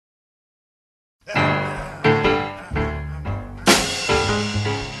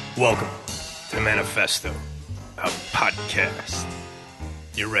Welcome to Manifesto, a podcast.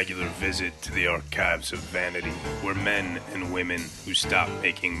 Your regular visit to the archives of vanity, where men and women who stopped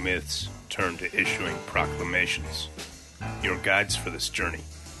making myths turn to issuing proclamations. Your guides for this journey.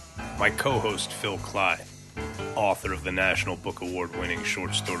 My co-host Phil Clyde, author of the National Book Award-winning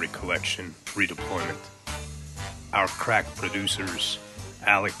short story collection, Redeployment. Our crack producers,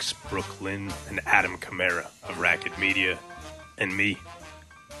 Alex Brooklyn and Adam Camara of Racket Media, and me.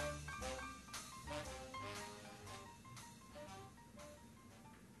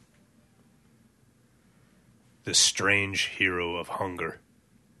 The strange hero of hunger,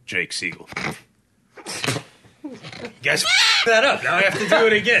 Jake Siegel. You guys that up. Now I have to do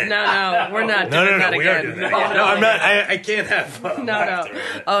it again. No, we're not doing that again. We are doing that again. No, I'm not. I can't have No.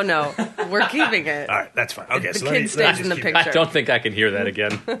 Oh, no. We're keeping it. All right, that's fine. Okay, The so kid stays in the picture. I don't think I can hear that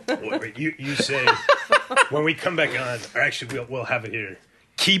again. You say, when we come back on, or actually we'll have it here,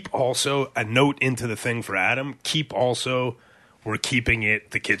 keep also a note into the thing for Adam. Keep also, we're keeping it,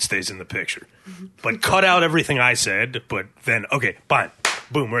 the kid stays in the picture. But cut out everything I said, but then, okay, fine.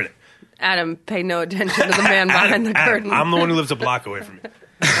 Boom, we're in it. Adam, pay no attention to the man behind the curtain. I'm the one who lives a block away from you.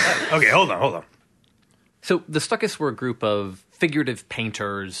 Okay, hold on. So the Stuckists were a group of figurative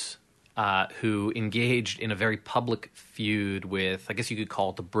painters who engaged in a very public feud with, I guess you could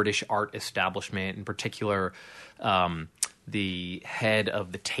call it, the British art establishment, in particular the head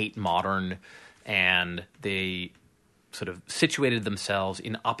of the Tate Modern, and they sort of situated themselves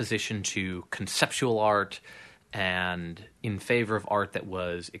in opposition to conceptual art and in favor of art that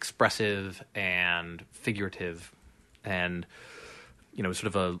was expressive and figurative, and sort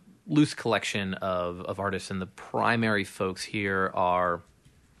of a loose collection of artists. And the primary folks here are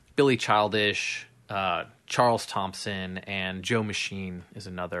Billy Childish, Charles Thompson, and Joe Machine is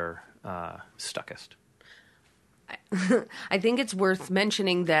another Stuckist. I think it's worth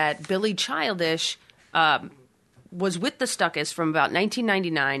mentioning that Billy Childish was with the Stuckists from about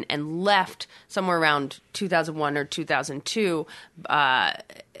 1999 and left somewhere around 2001 or 2002,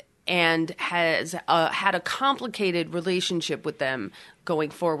 and has had a complicated relationship with them going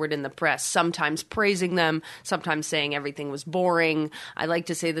forward in the press, sometimes praising them, sometimes saying everything was boring. I like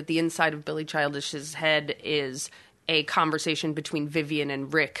to say that the inside of Billy Childish's head is a conversation between Vivian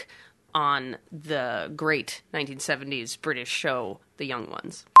and Rick on the great 1970s British show, The Young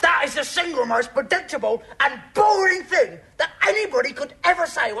Ones. That is the single most predictable and boring thing that anybody could ever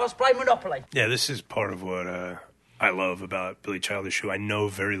say whilst playing Monopoly. Yeah, this is part of what I love about Billy Childish, who I know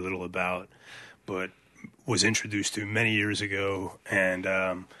very little about, but was introduced to many years ago, and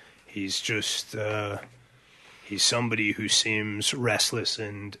he's just he's somebody who seems restless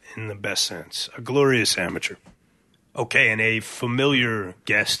and, in the best sense, a glorious amateur. Okay, and a familiar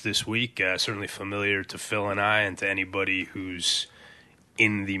guest this week, certainly familiar to Phil and I and to anybody who's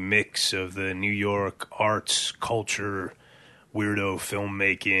in the mix of the New York arts, culture, weirdo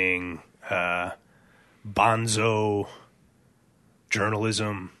filmmaking, bonzo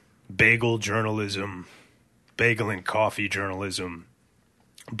journalism, bagel and coffee journalism,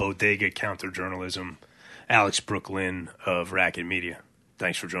 bodega counter-journalism, Alex Brooklyn of Racket Media.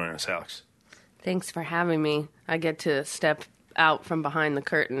 Thanks for joining us, Alex. Thanks for having me. I get to step out from behind the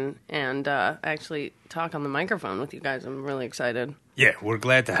curtain and actually talk on the microphone with you guys. I'm really excited. Yeah, we're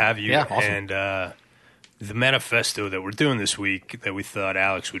glad to have you. Yeah, awesome. And the manifesto that we're doing this week that we thought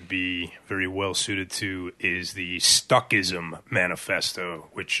Alex would be very well suited to is the Stuckism Manifesto,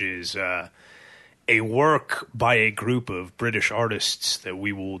 which is a work by a group of British artists that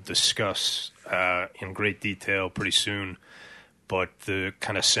we will discuss in great detail pretty soon. But the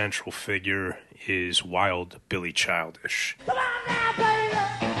kind of central figure is Wild Billy Childish. Come on now, baby.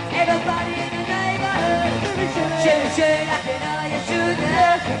 Everybody in the neighborhood. Shimmy, shimmy, like you know you should.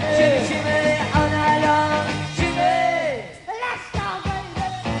 Shimmy, shimmy, all night long. Shimmy. Let's go,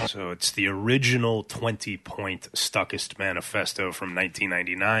 baby. So it's the original 20-point Stuckist Manifesto from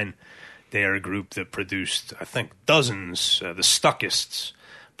 1999. They are a group that produced, I think, dozens. The Stuckists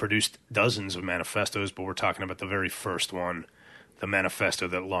produced dozens of manifestos, but we're talking about the very first one, the manifesto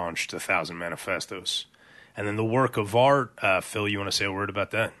that launched 1,000 manifestos. And then the work of art, Phil, you want to say a word about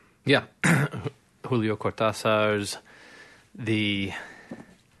that? Yeah. Julio Cortázar's The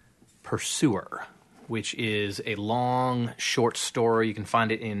Pursuer, which is a long, short story. You can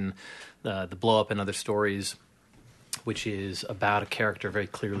find it in the Blow Up and Other Stories, which is about a character very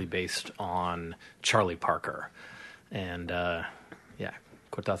clearly based on Charlie Parker. And,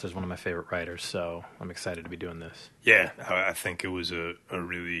 Cortázar is one of my favorite writers, so I'm excited to be doing this. Yeah, I think it was a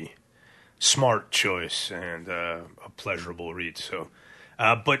really smart choice and a pleasurable read. So,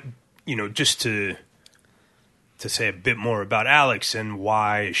 but just to to say a bit more about Alex and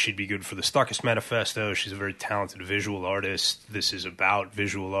why she'd be good for the Stuckist Manifesto. She's a very talented visual artist. This is about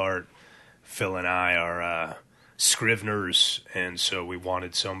visual art. Phil and I are scriveners, and so we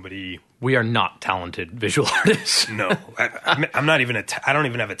wanted somebody. We are not talented visual artists. No, I'm not even. I don't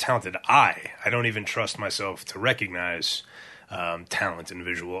even have a talented eye. I don't even trust myself to recognize talent in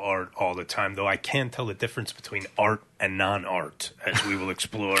visual art all the time. Though I can tell the difference between art and non-art, as we will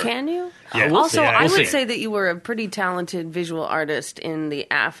explore. Can you? Yeah. Also, Yeah, I we'll would see. say that you were a pretty talented visual artist in the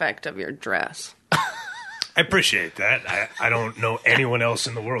affect of your dress. I appreciate that. I don't know anyone else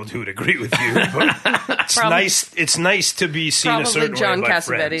in the world who would agree with you, but it's nice. It's nice to be seen a Probably certain John way by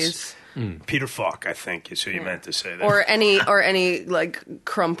Cassavetes. friends. Peter Falk, I think, is who you meant to say that. Or any like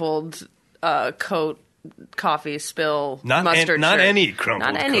crumpled coat, coffee spill, mustard not shirt. any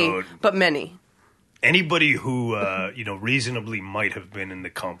crumpled Not any, coat. but many. Anybody who reasonably might have been in the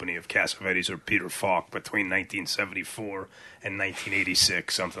company of Cassavetes or Peter Falk between 1974 and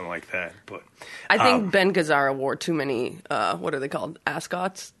 1986, something like that. But I think Ben Gazzara wore too many. What are they called?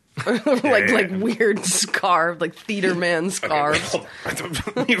 Ascots. like yeah. weird scarves, like theater man scarves. Okay,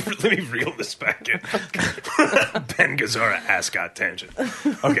 let me reel this back in. Ben Gazzara ascot tangent.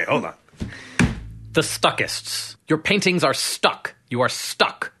 Okay, hold on. The Stuckists. Your paintings are stuck. You are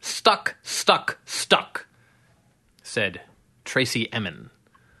stuck. Stuck, stuck, stuck. Said Tracy Emin,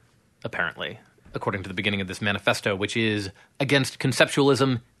 apparently, according to the beginning of this manifesto, which is against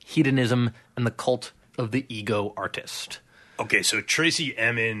conceptualism, hedonism, and the cult of the ego artist. Okay, so Tracy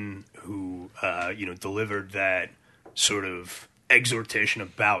Emin, who delivered that sort of exhortation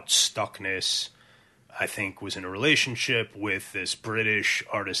about stuckness, I think was in a relationship with this British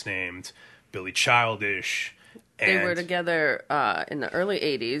artist named Billy Childish. They And were together in the early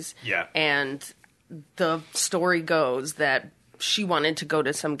 80s. Yeah. And the story goes that she wanted to go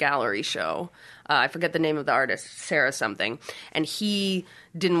to some gallery show. I forget the name of the artist, Sarah something. And he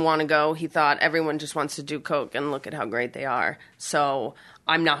didn't want to go. He thought everyone just wants to do coke and look at how great they are. So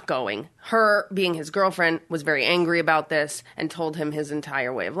I'm not going. Her, being his girlfriend, was very angry about this and told him his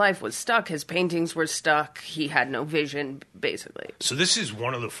entire way of life was stuck. His paintings were stuck. He had no vision, basically. So this is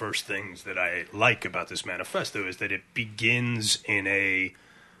one of the first things that I like about this manifesto is that it begins in a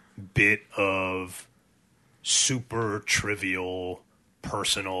bit of super trivial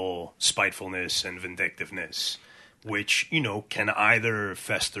personal spitefulness and vindictiveness, which, can either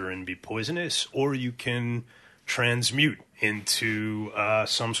fester and be poisonous, or you can transmute into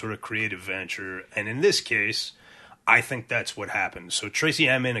some sort of creative venture. And in this case, I think that's what happened. So Tracy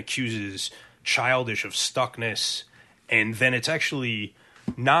Emin accuses Childish of stuckness, and then it's actually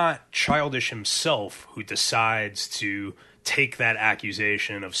not Childish himself who decides to take that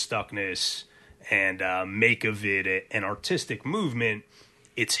accusation of stuckness and make of it an artistic movement.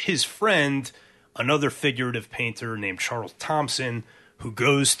 It's his friend, another figurative painter named Charles Thompson, who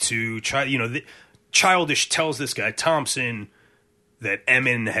goes to Childish tells this guy Thompson that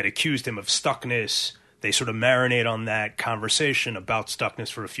Emin had accused him of stuckness. They sort of marinate on that conversation about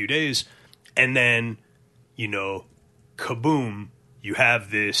stuckness for a few days, and then, kaboom, you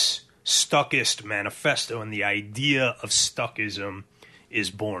have this Stuckist manifesto, and the idea of Stuckism is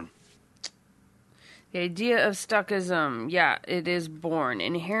born. The idea of Stuckism, yeah, it is born.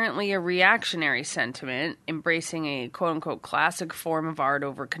 Inherently a reactionary sentiment, embracing a quote-unquote classic form of art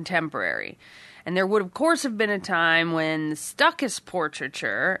over contemporary. And there would, of course, have been a time when Stuckist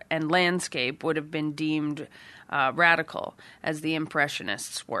portraiture and landscape would have been deemed radical, as the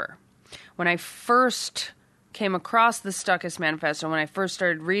Impressionists were. When I first came across the Stuckist Manifesto, when I first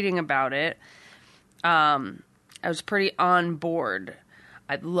started reading about it, I was pretty on board.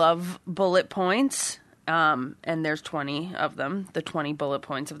 I love bullet points, and there's 20 of them, the 20 bullet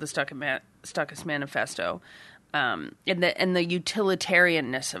points of the Stuckist Manifesto, and the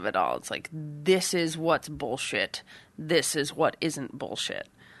utilitarianness of it all. It's like, this is what's bullshit, this is what isn't bullshit.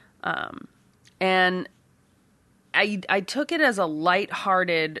 And I took it as a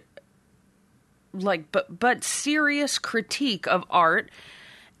lighthearted, but serious critique of art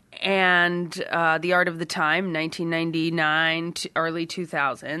and the art of the time, 1999 to early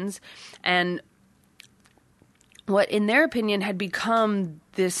 2000s, and what, in their opinion, had become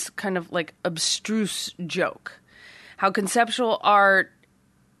this kind of abstruse joke. How conceptual art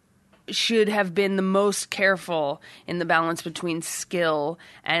should have been the most careful in the balance between skill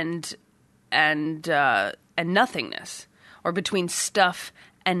and nothingness, or between stuff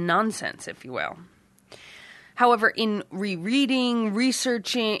and nonsense, if you will. However, in rereading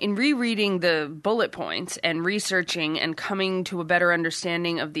the bullet points and researching and coming to a better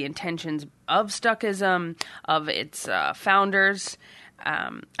understanding of the intentions of Stuckism, of its founders,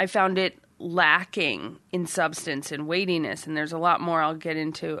 I found it lacking in substance and weightiness, and there's a lot more I'll get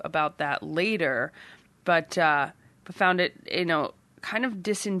into about that later. But found it, kind of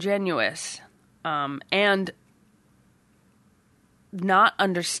disingenuous and not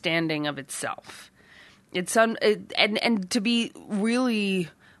understanding of itself. And to be really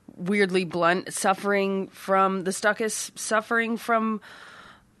weirdly blunt, suffering from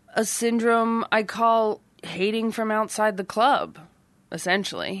a syndrome I call hating from outside the club,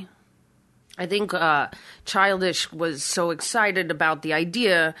 essentially. I think Childish was so excited about the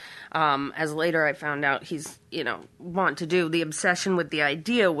idea, as later I found out he's, want to do. The obsession with the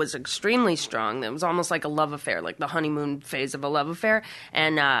idea was extremely strong. It was almost like a love affair, like the honeymoon phase of a love affair.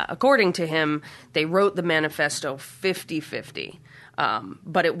 And according to him, they wrote the manifesto 50-50.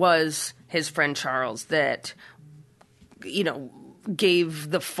 But it was his friend Charles that,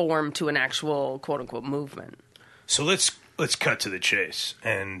 gave the form to an actual quote-unquote movement. So let's cut to the chase.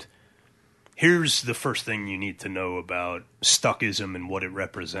 And here's the first thing you need to know about Stuckism and what it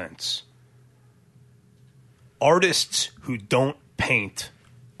represents. Artists who don't paint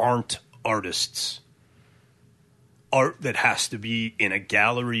aren't artists. Art that has to be in a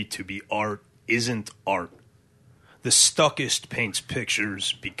gallery to be art isn't art. The Stuckist paints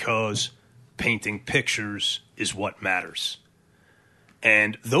pictures because painting pictures is what matters.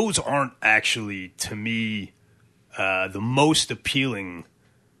 And those aren't actually, to me, the most appealing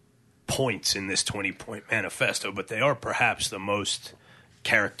points in this 20-point manifesto, but they are perhaps the most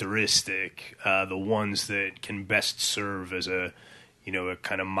characteristic, the ones that can best serve as a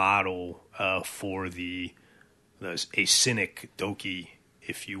kind of model for a cynic doki,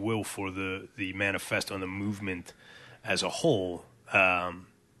 if you will, for the manifesto and the movement as a whole.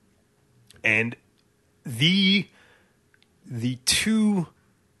 And the two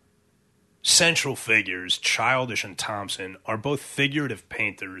central figures, Childish and Thompson, are both figurative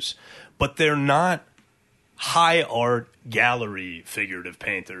painters, but they're not high art gallery figurative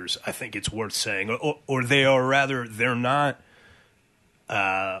painters, I think it's worth saying. Or they are rather, they're not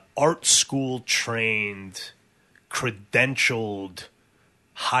art school trained, credentialed,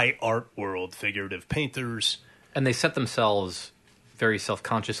 high art world figurative painters. And they set themselves very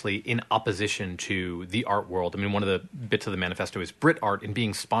self-consciously in opposition to the art world. I mean, one of the bits of the manifesto is Brit art, in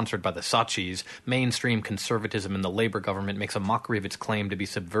being sponsored by the Saatchis, mainstream conservatism in the Labour government makes a mockery of its claim to be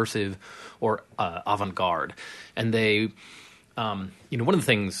subversive or avant-garde. And they, one of the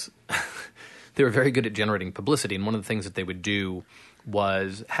things, they were very good at generating publicity, and one of the things that they would do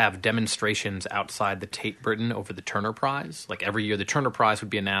was have demonstrations outside the Tate Britain over the Turner Prize. Like every year the Turner Prize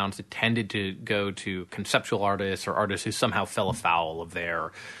would be announced. It tended to go to conceptual artists or artists who somehow fell afoul of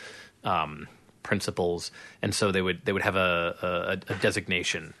their principles. And so they would have a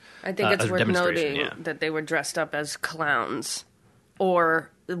designation. I think it's worth noting that they were dressed up as clowns or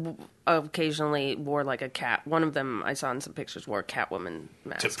occasionally wore like a cat. One of them I saw in some pictures wore a Catwoman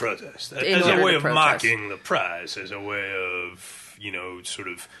mask. To protest. As a way of mocking the prize, as a way of, sort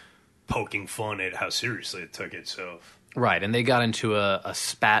of poking fun at how seriously it took itself. Right, and they got into a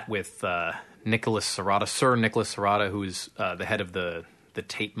spat with Nicholas Serrata, Sir Nicholas Serrata, who is the head of the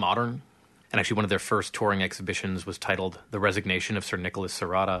Tate Modern. And actually one of their first touring exhibitions was titled The Resignation of Sir Nicholas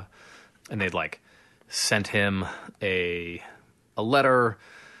Serrata. And they'd, sent him a letter.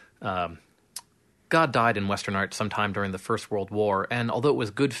 God died in Western art sometime during the First World War, and although it was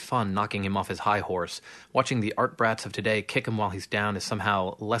good fun knocking him off his high horse, watching the art brats of today kick him while he's down is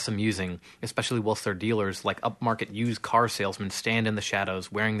somehow less amusing, especially whilst their dealers, like upmarket used car salesmen, stand in the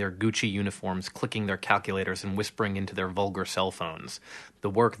shadows, wearing their Gucci uniforms, clicking their calculators, and whispering into their vulgar cell phones. The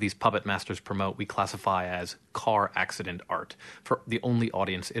work these puppet masters promote we classify as car accident art, for the only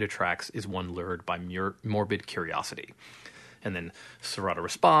audience it attracts is one lured by morbid curiosity. And then Serrata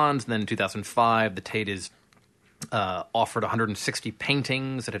responds. And then in 2005, the Tate is offered 160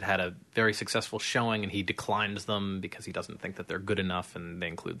 paintings that had had a very successful showing, and he declines them because he doesn't think that they're good enough, and they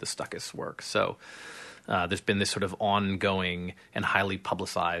include the Stuckist work. So there's been this sort of ongoing and highly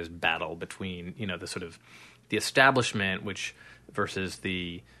publicized battle between, the sort of the establishment, which versus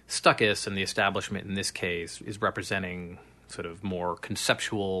the Stuckists, and the establishment in this case is representing sort of more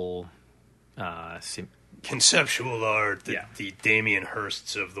conceptual conceptual art, the Damien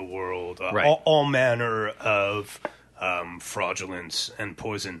Hirsts of the world, right. all manner of fraudulence and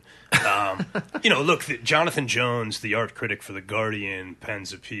poison. Look, Jonathan Jones, the art critic for The Guardian,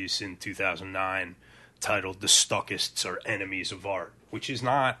 pens a piece in 2009 titled "The Stuckists Are Enemies of Art," which is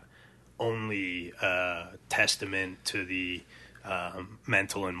not only a testament to the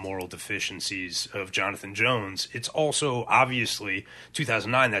mental and moral deficiencies of Jonathan Jones. It's also obviously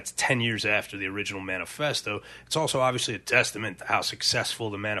 2009, that's 10 years after the original manifesto. It's also obviously a testament to how successful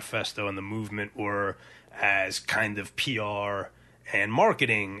the manifesto and the movement were as kind of PR and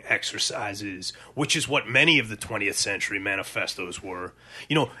marketing exercises, which is what many of the 20th century manifestos were.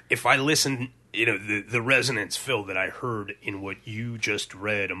 You know, if I listen, you know, the resonance, Phil, that I heard in what you just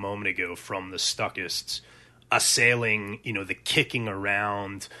read a moment ago from the Stuckists, assailing, you know, the kicking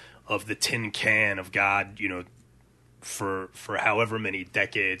around of the tin can of God, you know, for however many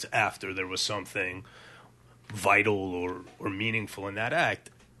decades after there was something vital or meaningful in that act,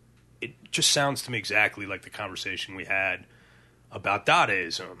 it just sounds to me exactly like the conversation we had about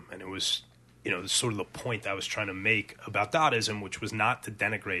Dadaism. And it was, you know, sort of the point I was trying to make about Dadaism, which was not to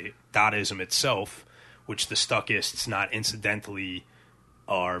denigrate Dadaism itself, which the Stuckists not incidentally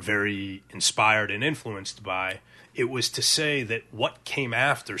are very inspired and influenced by. It was to say that what came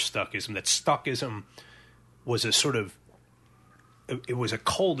after Stuckism, that Stuckism was a sort of, it was a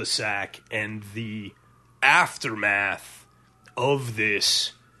cul-de-sac, and the aftermath of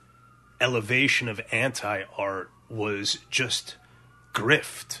this elevation of anti-art was just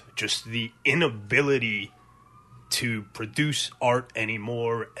grift, just the inability to produce art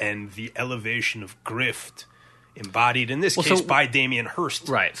anymore, and the elevation of grift embodied in this case by Damien Hirst,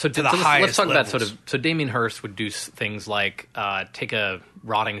 right? So, to the let's highest talk levels. about sort of. So Damien Hirst would do things like take a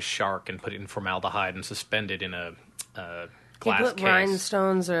rotting shark and put it in formaldehyde and suspend it in a glass He put case.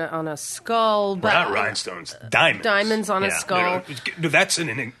 rhinestones on a skull, but Not rhinestones, diamonds. diamonds on a Yeah. skull. No, that's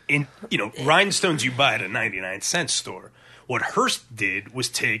you know, rhinestones you buy at a 99-cent store. What Hearst did was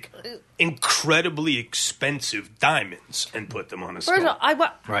take incredibly expensive diamonds and put them on a skull. First of all,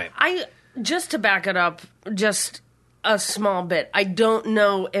 Right. I just to back it up just a small bit. I don't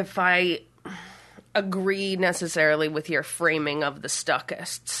know if I agree necessarily with your framing of the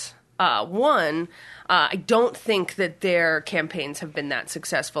Stuckists. I don't think that their campaigns have been that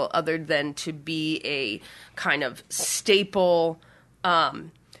successful, other than to be a kind of staple,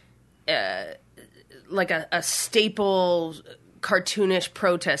 like a staple cartoonish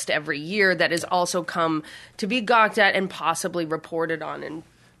protest every year that has also come to be gawked at and possibly reported on. And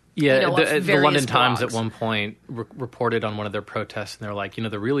Yeah, you know, the various London Times blogs. at one point reported on one of their protests, and they're like, you know,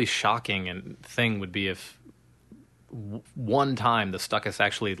 the really shocking thing would be if one time the Stuckists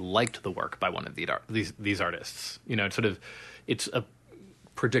actually liked the work by one of these artists. You know, it's a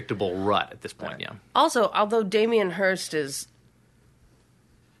predictable rut at this point. Yeah. Also, although Damien Hirst is,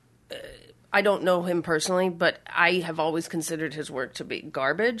 I don't know him personally, but I have always considered his work to be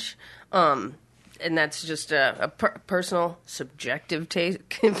garbage. And that's just a personal, subjective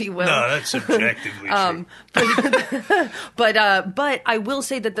take, if you will. No, that's subjectively true. But I will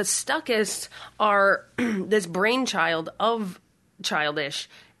say that the Stuckists are this brainchild of Childish,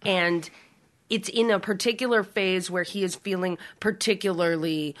 and it's in a particular phase where he is feeling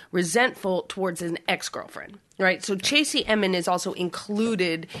particularly resentful towards an ex-girlfriend, right? So Chasey Emin is also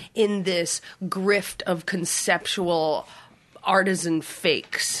included in this grift of conceptual artisan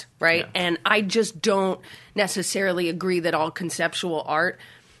fakes, right? Yeah. And I just don't necessarily agree that all conceptual art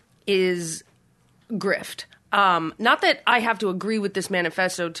is grift. Not that I have to agree with this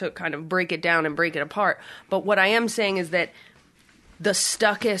manifesto to kind of break it down and break it apart, but what I am saying is that the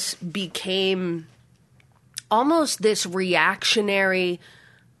Stuckists became almost this reactionary,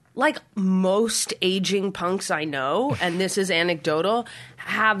 like most aging punks I know, and this is anecdotal,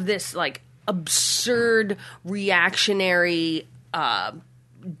 have this like absurd reactionary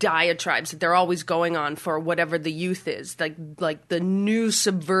diatribes that they're always going on for whatever the youth is. Like the new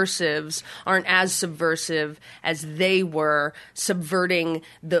subversives aren't as subversive as they were, subverting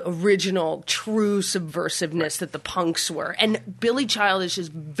the original true subversiveness that the punks were. And Billy Childish is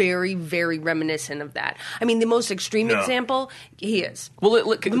very, very reminiscent of that. I mean, the most extreme example, he is. Well,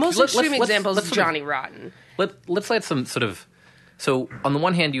 The most extreme example is Johnny Rotten. Let's let some sort of. So on the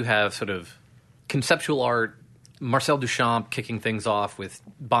one hand, you have sort of conceptual art, Marcel Duchamp kicking things off with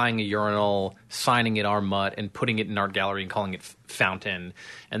buying a urinal, signing it Our Mutt, and putting it in an art gallery and calling it Fountain.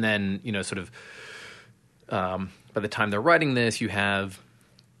 And then, you know, sort of by the time they're writing this, you have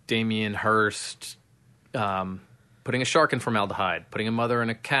Damien Hirst putting a shark in formaldehyde, putting a mother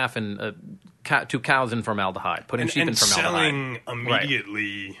and a calf and two cows in formaldehyde, putting sheep in formaldehyde. Selling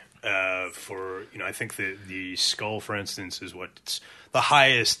immediately for, you know, I think the skull, for instance, is what's the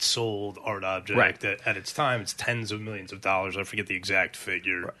highest sold art object at its time. It's tens of millions of dollars. I forget the exact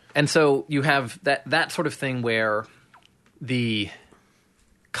figure. Right. And so you have that sort of thing where the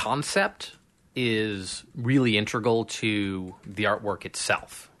concept is really integral to the artwork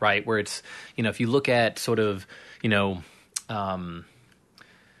itself, right? Where it's, you know, if you look at sort of, you know,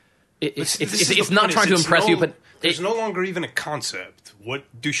 It's not trying to impress you, but there's no longer even a concept. What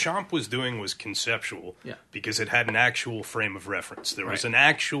Duchamp was doing was conceptual, because it had an actual frame of reference. There was an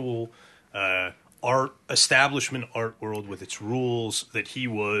actual establishment art world with its rules that he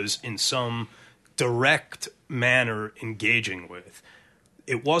was in some direct manner engaging with.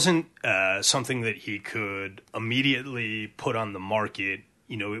 It wasn't something that he could immediately put on the market.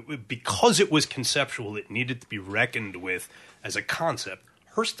 Because it was conceptual, it needed to be reckoned with as a concept.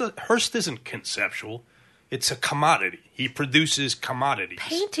 Hirst isn't conceptual. It's a commodity. He produces commodities.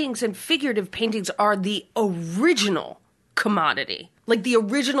 Paintings and figurative paintings are the original commodity. Like the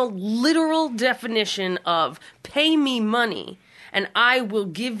original literal definition of pay me money and I will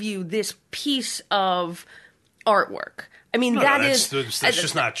give you this piece of artwork. I mean, that's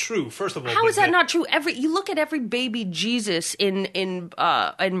just not true. First of all, how is that not true? You look at every baby Jesus in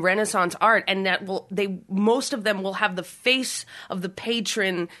Renaissance art, and most of them will have the face of the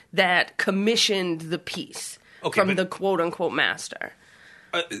patron that commissioned the piece from the quote unquote master.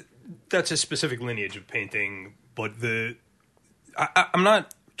 That's a specific lineage of painting, but I'm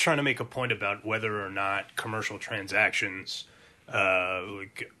not trying to make a point about whether or not commercial transactions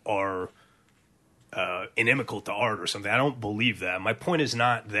are inimical to art or something. I don't believe that. My point is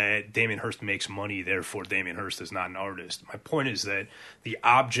not that Damien Hirst makes money, therefore Damien Hirst is not an artist. My point is that the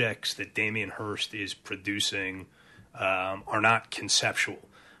objects that Damien Hirst is producing are not conceptual,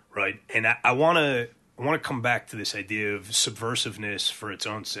 right? And I want to come back to this idea of subversiveness for its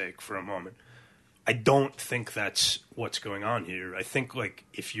own sake for a moment. I don't think that's what's going on here. I think,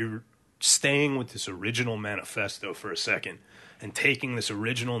 if you're staying with this original manifesto for a second and taking this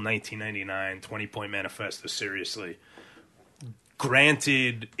original 1999 20-point manifesto seriously,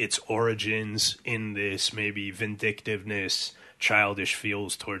 granted its origins in this maybe vindictiveness, childish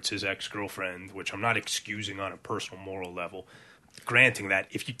feels towards his ex-girlfriend, which I'm not excusing on a personal moral level, granting that,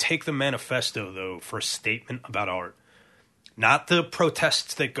 if you take the manifesto, though, for a statement about art, not the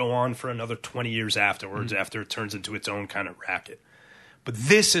protests that go on for another 20 years afterwards, after it turns into its own kind of racket, but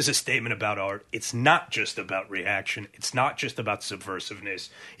this is a statement about art. It's not just about reaction. It's not just about subversiveness.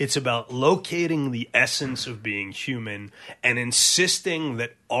 It's about locating the essence of being human and insisting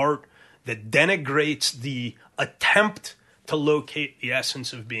that art that denigrates the attempt to locate the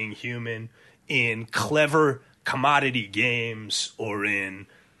essence of being human in clever commodity games or in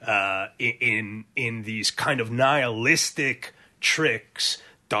these kind of nihilistic tricks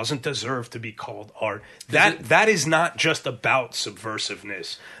doesn't deserve to be called art. That is not just about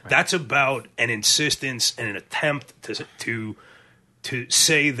subversiveness. Right. That's about an insistence and an attempt to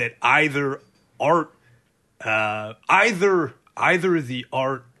say that either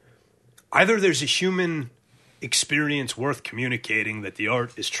there's a human experience worth communicating that the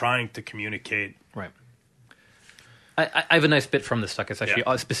art is trying to communicate. Right. I have a nice bit from the Stuckus,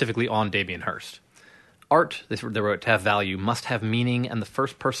 actually, specifically on Damien Hirst. Art, they wrote, to have value, must have meaning, and the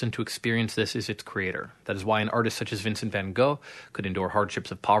first person to experience this is its creator. That is why an artist such as Vincent van Gogh could endure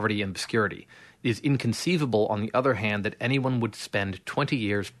hardships of poverty and obscurity. It is inconceivable, on the other hand, that anyone would spend 20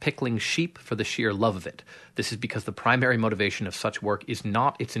 years pickling sheep for the sheer love of it. This is because the primary motivation of such work is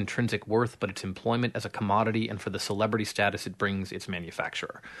not its intrinsic worth, but its employment as a commodity and for the celebrity status it brings its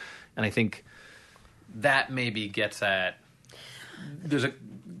manufacturer. And I think that maybe gets at... There's a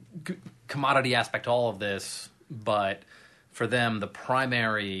commodity aspect to all of this, but for them, the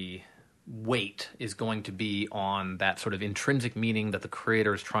primary weight is going to be on that sort of intrinsic meaning that the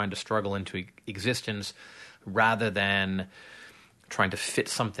creator is trying to struggle into existence, rather than trying to fit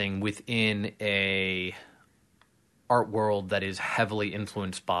something within a art world that is heavily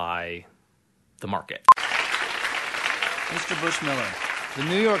influenced by the market. Mr. Bushmiller, the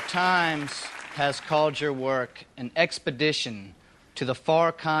New York Times has called your work an expedition to the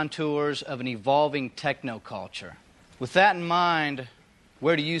far contours of an evolving technoculture. With that in mind,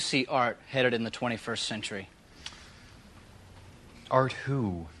 where do you see art headed in the 21st century? Art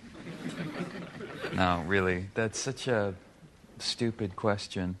who? No, really, that's such a stupid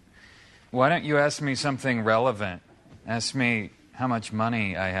question. Why don't you ask me something relevant? Ask me how much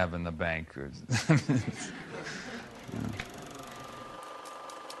money I have in the bank.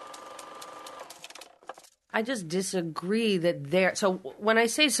 I just disagree that they're... So when I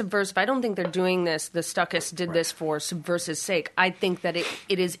say subversive, I don't think they're doing this, the Stuckus did this for subversive sake. I think that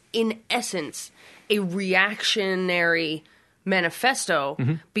it is, in essence, a reactionary manifesto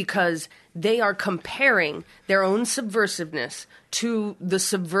because they are comparing their own subversiveness to the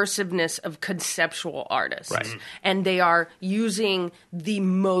subversiveness of conceptual artists. Right. And they are using the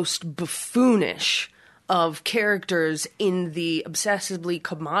most buffoonish of characters in the obsessively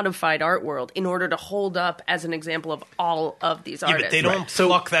commodified art world in order to hold up as an example of all of these Yeah, artists. but they don't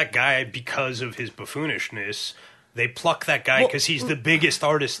pluck that guy because of his buffoonishness. They pluck that guy because he's the biggest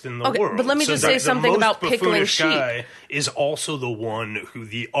artist in the Okay, world. but let me just say the something most about Pickling buffoonish Sheep. guy is also the one who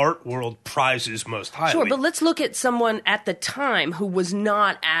the art world prizes most highly. Sure, but let's look at someone at the time who was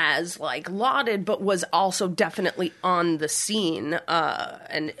not as lauded, but was also definitely on the scene,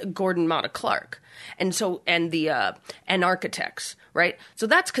 and Gordon Motta Clark, and Architects, right? So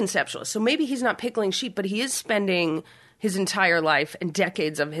that's conceptualist. So maybe he's not pickling sheep, but he is spending his entire life and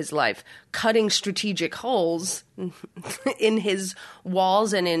decades of his life cutting strategic holes in his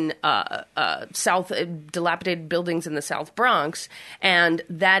walls and in dilapidated buildings in the South Bronx, and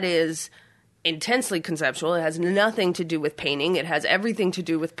that is intensely conceptual. It has nothing to do with painting. It has everything to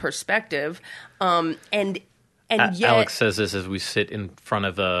do with perspective, and yet Alex says this as we sit in front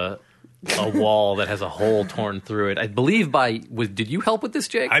of a wall that has a hole torn through it. I believe did you help with this,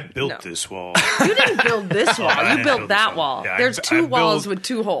 Jake? I built this wall. you didn't build this wall. I You didn't built build that this wall. Yeah, There's I two walls built- with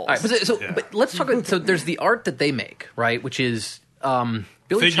two holes. All right, but let's talk about, so there's the art that they make, right, which is Billy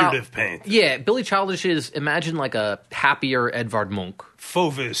Figurative paint. Yeah, Billy Childish is, imagine like a happier Edvard Munch.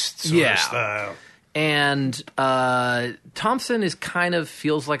 Fauvist sort Yeah. of style. And Thompson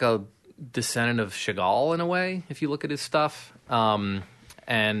feels like a descendant of Chagall in a way, if you look at his stuff. And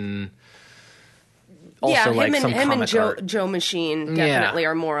also him some and comic art. Joe Machine definitely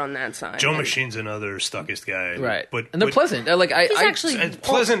are more on that side. Joe Machine's another stuckest guy. Right. But And they're pleasant. He's actually as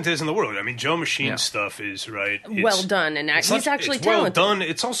pleasant as in the world. I mean, Joe Machine's stuff is, right. well done, and he's actually it's talented. well done.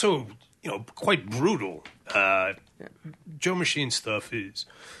 It's also, quite brutal. Joe Machine stuff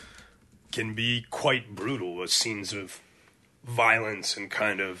can be quite brutal, with scenes of violence and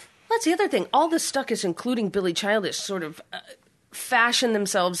kind of. That's the other thing. All the Stuckists, including Billy Childish, sort of fashion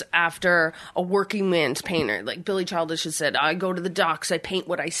themselves after a working man's painter. Like Billy Childish has said, I go to the docks, I paint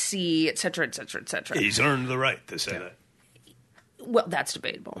what I see, etc., etc., etc. He's earned the right to say that. Well, that's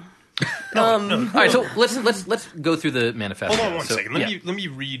debatable. All right, so let's go through the manifesto. Hold on one So, second. yeah. Let me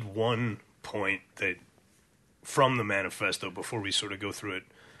read one point from the manifesto before we sort of go through it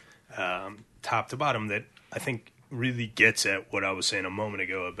top to bottom, that I think really gets at what I was saying a moment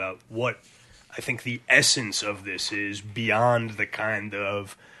ago about what I think the essence of this is, beyond the kind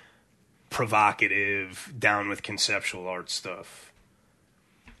of provocative, down with conceptual art stuff.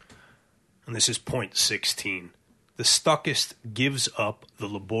 And this is point 16. The Stuckist gives up the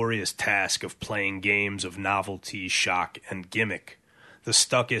laborious task of playing games of novelty, shock, and gimmick. The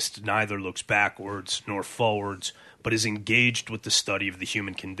Stuckist neither looks backwards nor forwards, but is engaged with the study of the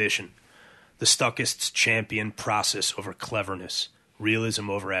human condition. The Stuckists champion process over cleverness, realism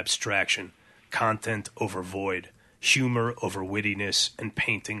over abstraction, content over void, humor over wittiness, and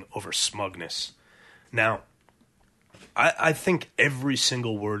painting over smugness. Now, I think every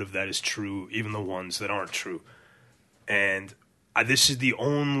single word of that is true, even the ones that aren't true. And this is the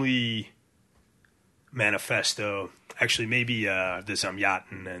only manifesto, actually maybe the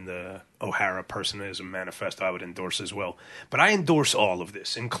Zamyatin and the O'Hara Personalism manifesto I would endorse as well. But I endorse all of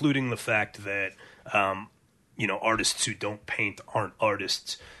this, including the fact that, artists who don't paint aren't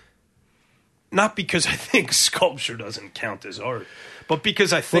artists. Not because I think sculpture doesn't count as art, but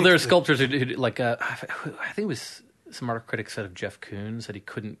because I think... Well, there are sculptors who like, I think it was some art critic said of Jeff Koons that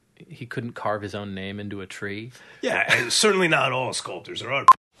he couldn't carve his own name into a tree. Yeah, and certainly not all sculptors are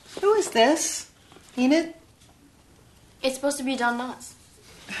artists. Who is this? Enid? It's supposed to be Don Knotts.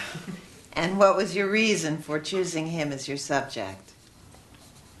 And what was your reason for choosing him as your subject?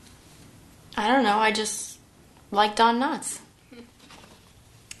 I don't know, I just like Don Knotts.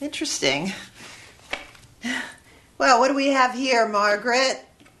 Interesting. Well, what do we have here, Margaret?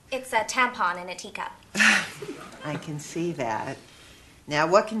 It's a tampon in a teacup. I can see that. Now,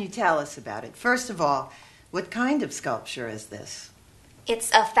 what can you tell us about it? First of all, what kind of sculpture is this?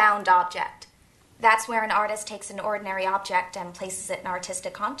 It's a found object. That's where an artist takes an ordinary object and places it in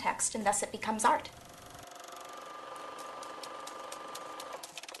artistic context, and thus it becomes art.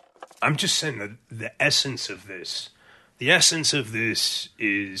 I'm just saying that the essence of this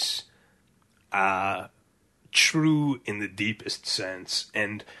is true in the deepest sense.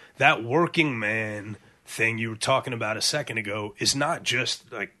 And that working man thing you were talking about a second ago is not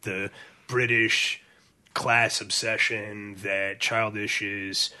just like the British class obsession that Childish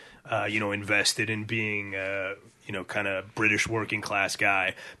is, invested in being, kind of British working class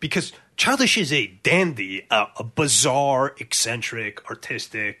guy. Because Childish is a dandy, a bizarre, eccentric,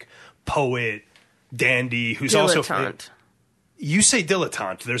 artistic poet, dandy who's Dilettante. also... You say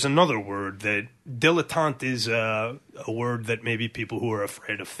dilettante. There's another word that dilettante is a word that maybe people who are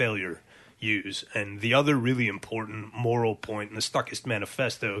afraid of failure use. And the other really important moral point in the Stuckist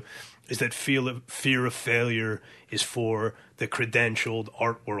Manifesto is that fear of failure is for the credentialed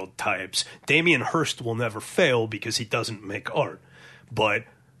art world types. Damien Hirst will never fail because he doesn't make art. But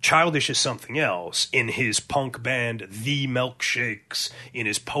Childish is something else. In his punk band, The Milkshakes, in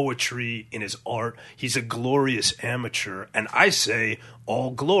his poetry, in his art, he's a glorious amateur. And I say, all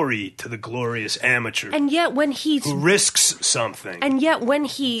glory to the glorious amateur. And yet when who risks something. And yet when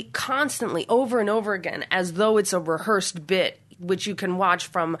he constantly, over and over again, as though it's a rehearsed bit, which you can watch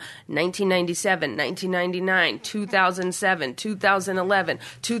from 1997, 1999, 2007, 2011,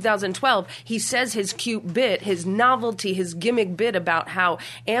 2012. He says his cute bit, his novelty, his gimmick bit about how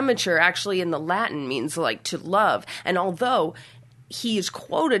amateur actually in the Latin means like to love. And although he is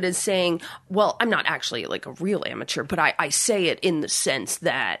quoted as saying, well, I'm not actually like a real amateur, but I say it in the sense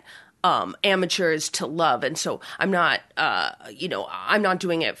that amateur is to love. And so I'm not, I'm not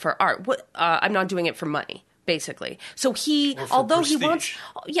doing it for art. I'm not doing it for money. Basically. So although prestige. He wants,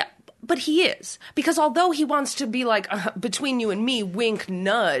 but he is. Because although he wants to be like, between you and me, wink,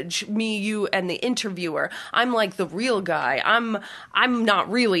 nudge, me, you, and the interviewer, I'm like the real guy. I'm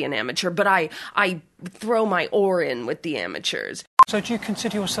not really an amateur, but I throw my oar in with the amateurs. So do you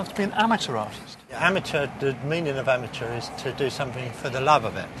consider yourself to be an amateur artist? Amateur, the meaning of amateur is to do something for the love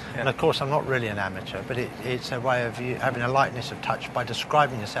of it. Yeah. And of course I'm not really an amateur, but it's a way of you having a lightness of touch by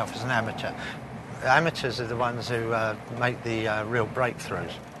describing yourself as an amateur. Amateurs are the ones who make the real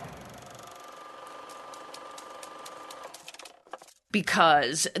breakthroughs.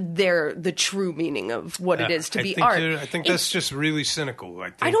 Because they're the true meaning of what it is to be art. I think that's just really cynical.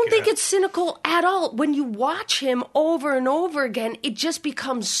 I don't think it's cynical at all. When you watch him over and over again, it just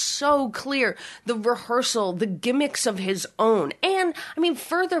becomes so clear. The rehearsal, the gimmicks of his own. And, I mean,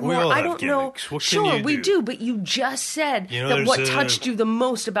 furthermore, I don't know. Sure, we do. But you just said that what touched you the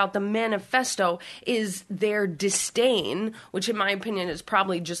most about the manifesto is their disdain, which in my opinion is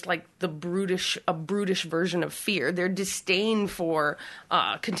probably just like a brutish version of fear. Their disdain for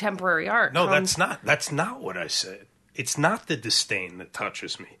contemporary art. No, that's not what I said. It's not the disdain that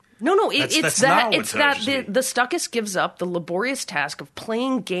touches me. No, it's that the Stuckist gives up the laborious task of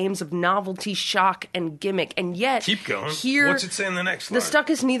playing games of novelty, shock, and gimmick, and yet keep going. Here, what's it say in the next line? The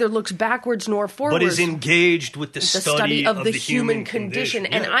Stuckist neither looks backwards nor forwards, but is engaged with the study of the human condition.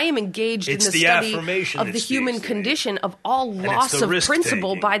 And I am engaged in the study of the human condition of all loss of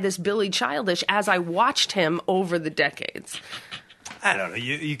principle by this Billy Childish as I watched him over the decades. I don't know.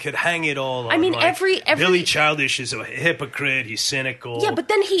 You could hang it all on. I mean, like, every Billy Childish is a hypocrite. He's cynical. Yeah, but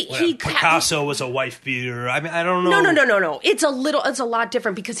then Picasso was a wife beater. I mean, I don't know. No. It's a lot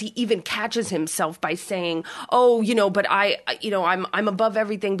different because he even catches himself by saying, "Oh, but I'm above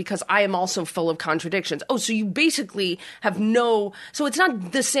everything because I am also full of contradictions." Oh, so you basically have no. So it's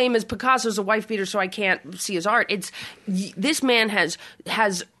not the same as Picasso's a wife beater, so I can't see his art. It's this man has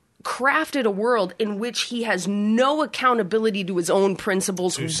crafted a world in which he has no accountability to his own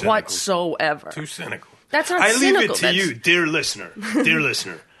principles whatsoever. Too cynical. That's not cynical. I leave it to you, dear listener. Dear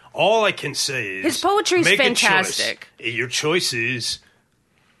listener. All I can say is his poetry is fantastic. Your choice is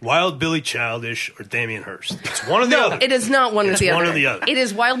Wild Billy Childish or Damien Hirst. It's one or the other. It is not one or the other. One or the other. It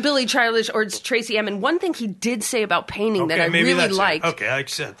is Wild Billy Childish or it's Tracy Emin. One thing he did say about painting that I really liked. Okay, I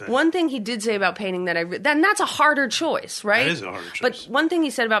accept that. One thing he did say about painting that then that's a harder choice, right? That is a harder choice. But one thing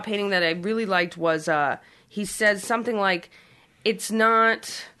he said about painting that I really liked was he says something like, it's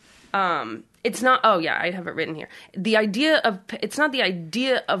not. Oh yeah, I have it written here. It's not the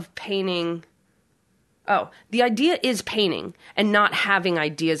idea of painting. Oh, the idea is painting and not having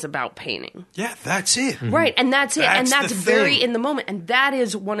ideas about painting. Yeah, that's it. Right, and that's it. And that's very in the moment. And that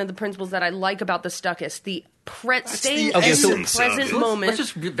is one of the principles that I like about the Stuckist. Staying in the present moment. Let's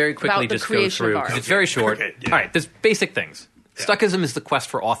just very quickly just go through, because it's very short. Okay, yeah. All right, there's basic things. Yeah. Stuckism is the quest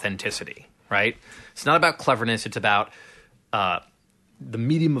for authenticity, right? It's not about cleverness. It's about the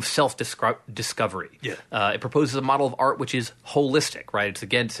medium of self-discovery. Yeah. It proposes a model of art which is holistic, right?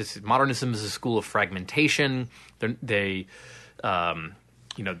 Modernism is a school of fragmentation. They don't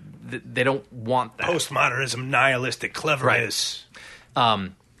want that. Postmodernism, nihilistic cleverness. Right.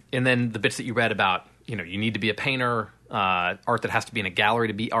 And then the bits that you read about, you need to be a painter. Art that has to be in a gallery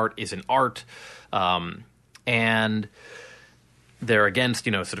to be art isn't art. And they're against,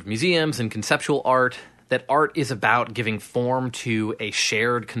 sort of museums and conceptual art. That art is about giving form to a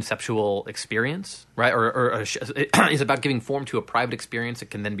shared conceptual experience, right? Or is about giving form to a private experience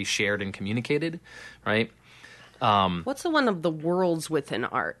that can then be shared and communicated, right? What's the one of the worlds within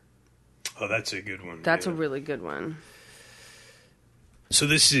art? Oh, that's a good one. That's a really good one. So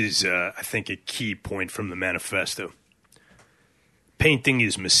this is, I think, a key point from the manifesto. Painting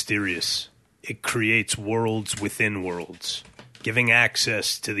is mysterious. it creates worlds within worlds, giving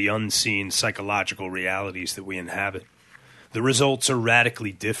access to the unseen psychological realities that we inhabit. The results are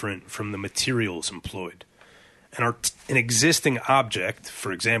radically different from the materials employed. An existing object,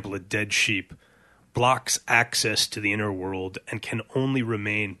 for example, a dead sheep, blocks access to the inner world and can only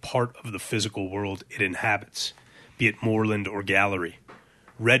remain part of the physical world it inhabits, be it moorland or gallery.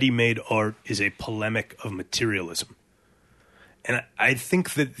 Ready-made art is a polemic of materialism. And I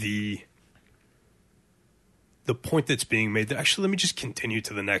think that the point that's being made, actually, let me just continue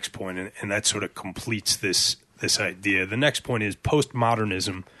to the next point, and that sort of completes this idea. The next point is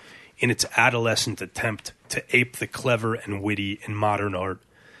postmodernism, in its adolescent attempt to ape the clever and witty in modern art,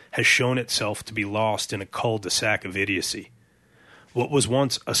 has shown itself to be lost in a cul-de-sac of idiocy. What was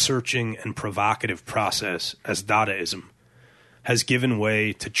once a searching and provocative process as Dadaism has given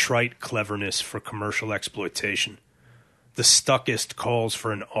way to trite cleverness for commercial exploitation. The Stuckist calls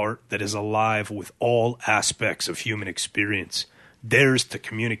for an art that is alive with all aspects of human experience, dares to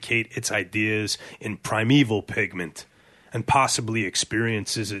communicate its ideas in primeval pigment, and possibly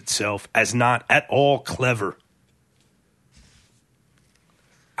experiences itself as not at all clever.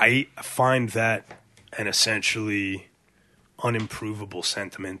 I find that an essentially unimprovable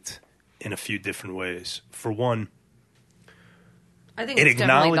sentiment in a few different ways. For one, I think it's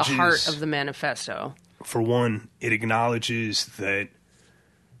definitely the heart of the manifesto. For one, it acknowledges that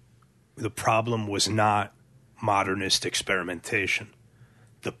the problem was not modernist experimentation.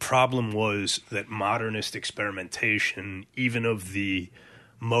 The problem was that modernist experimentation, even of the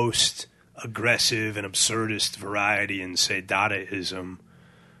most aggressive and absurdist variety in, say, Dadaism,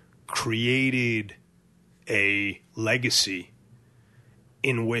 created a legacy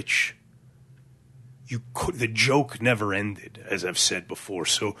in which the joke never ended, as I've said before.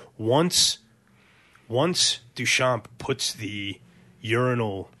 So once Duchamp puts the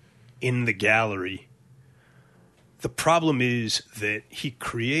urinal in the gallery, the problem is that he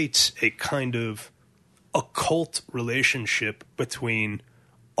creates a kind of occult relationship between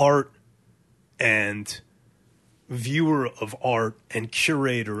art and viewer of art and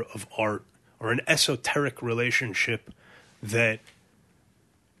curator of art, or an esoteric relationship that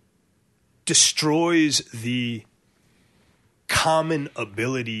destroys the common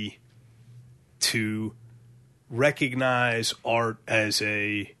ability to recognize art as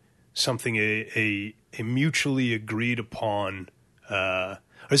a mutually agreed upon,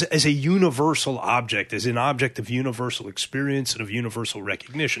 as a universal object, as an object of universal experience and of universal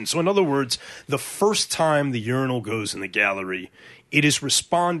recognition. So in other words, the first time the urinal goes in the gallery, it is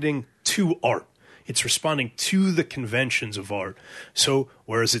responding to art. It's responding to the conventions of art. So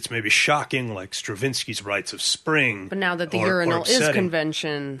whereas it's maybe shocking, like Stravinsky's Rites of Spring. But now that the urinal is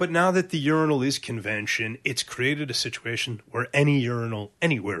convention. But now that the urinal is convention, it's created a situation where any urinal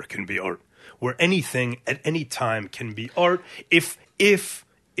anywhere can be art, where anything at any time can be art if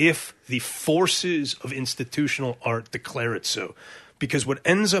the forces of institutional art declare it so. Because what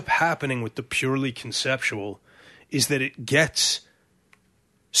ends up happening with the purely conceptual is that it gets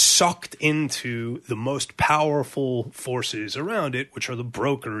sucked into the most powerful forces around it, which are the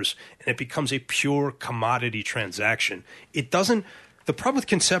brokers, and it becomes a pure commodity transaction. The problem with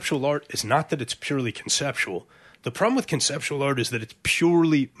conceptual art is not that it's purely conceptual. The problem with conceptual art is that it's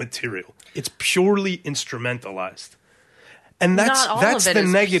purely material. It's purely instrumentalized. And that's the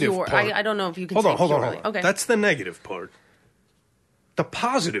negative part. I don't know if you can say hold purely. on. Okay. That's the negative part. The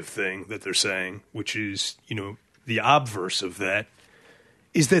positive thing that they're saying, which is, the obverse of that,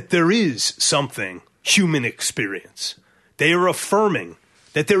 is that there is something human experience. They are affirming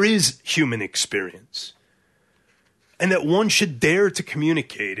that there is human experience and that one should dare to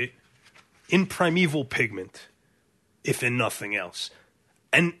communicate it in primeval pigment, if in nothing else.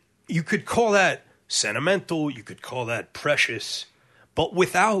 And you could call that sentimental, you could call that precious, but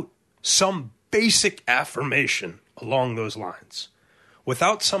without some basic affirmation along those lines,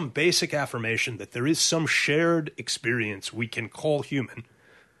 without some basic affirmation that there is some shared experience we can call human,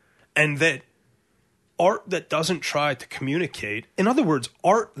 and that art that doesn't try to communicate, in other words,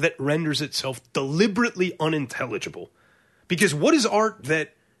 art that renders itself deliberately unintelligible. Because what is art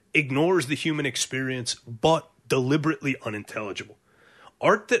that ignores the human experience but deliberately unintelligible?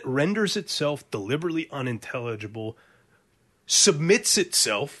 Art that renders itself deliberately unintelligible submits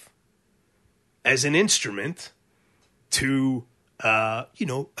itself as an instrument to,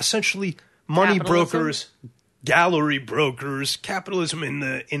 essentially money brokers, gallery brokers, capitalism in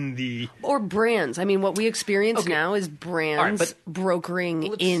the or brands. I mean, what we experience now is brands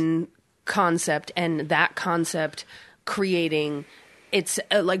brokering in concept, and that concept creating it's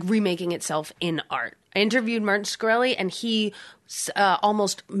like remaking itself in art. I interviewed Martin Shkreli, and he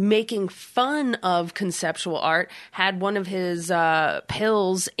almost making fun of conceptual art, had one of his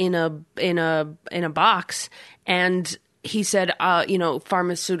pills in a box, and he said,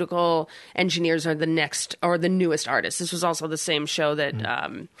 pharmaceutical engineers are the next or the newest artists. This was also the same show that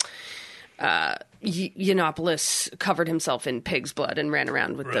Yiannopoulos covered himself in pig's blood and ran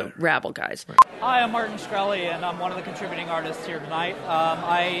around with the rabble guys. Hi, I'm Martin Shkreli, and I'm one of the contributing artists here tonight.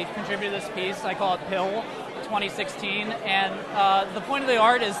 I contributed this piece. I call it Pill 2016, and the point of the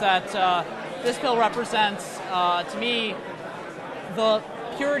art is that this pill represents, to me, the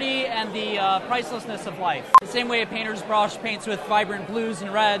purity and the pricelessness of life. The same way a painter's brush paints with vibrant blues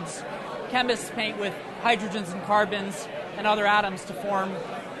and reds, chemists paint with hydrogens and carbons and other atoms to form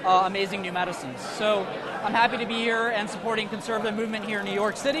amazing new medicines. So I'm happy to be here and supporting conservative movement here in New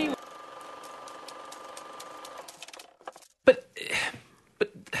York City. But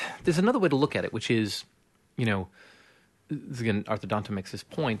there's another way to look at it, which is, again, Arthur Danto makes this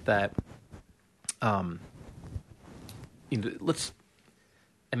point that, let's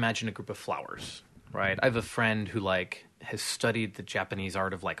imagine a group of flowers, right? I have a friend who has studied the Japanese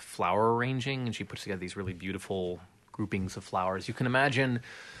art of flower arranging, and she puts together these really beautiful groupings of flowers. You can imagine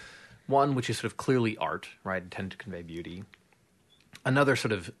one which is sort of clearly art, right, intended to convey beauty. Another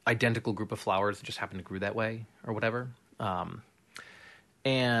sort of identical group of flowers that just happen to grow that way or whatever.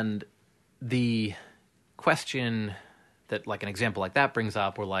 And the question that an example like that brings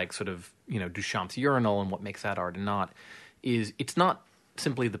up, or Duchamp's urinal and what makes that art and not, is it's not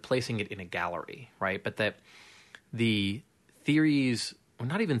simply the placing it in a gallery, right? But that the theories, or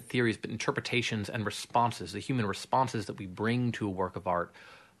not even theories, but interpretations and responses, the human responses that we bring to a work of art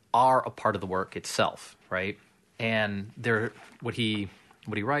are a part of the work itself, right? And what he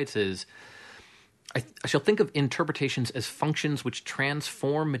writes is, I shall think of interpretations as functions which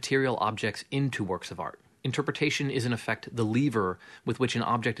transform material objects into works of art. Interpretation is, in effect, the lever with which an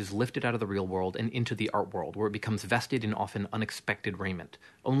object is lifted out of the real world and into the art world, where it becomes vested in often unexpected raiment.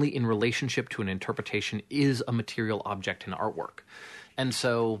 Only in relationship to an interpretation is a material object an artwork. And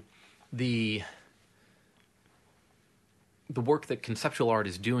so the work that conceptual art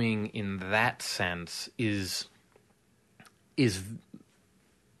is doing in that sense is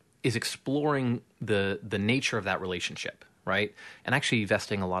exploring the nature of that relationship, right? And actually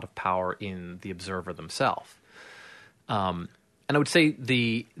vesting a lot of power in the observer themselves. And I would say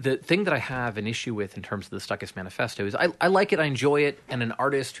the thing that I have an issue with in terms of the Stuckist Manifesto is I like it, I enjoy it, and an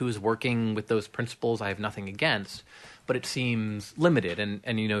artist who is working with those principles I have nothing against, but it seems limited. And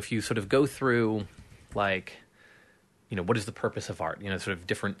if you sort of go through, what is the purpose of art? Sort of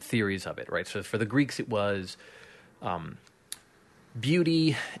different theories of it, right? So for the Greeks it was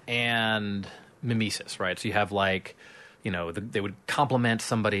beauty and mimesis, right? So you have they would compliment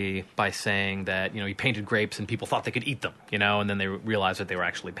somebody by saying that, he painted grapes and people thought they could eat them, and then they realized that they were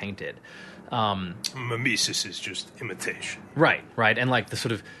actually painted. Mimesis is just imitation. Right. And the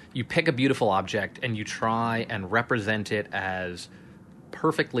sort of, you pick a beautiful object and you try and represent it as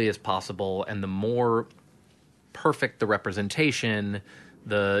perfectly as possible, and the more perfect the representation,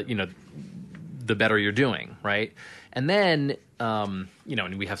 the better you're doing, right? And then, and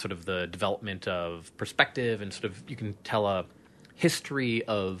we have sort of the development of perspective, and sort of you can tell a history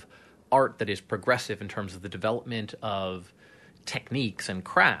of art that is progressive in terms of the development of techniques and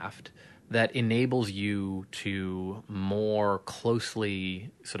craft that enables you to more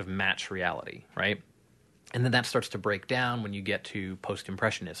closely sort of match reality, right? And then that starts to break down when you get to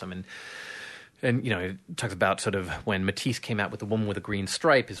post-impressionism. And it talks about sort of when Matisse came out with The Woman with a Green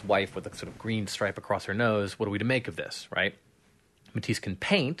Stripe, his wife with a sort of green stripe across her nose, what are we to make of this, right? Matisse can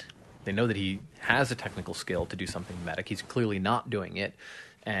paint. They know that he has a technical skill to do something mimetic. He's clearly not doing it.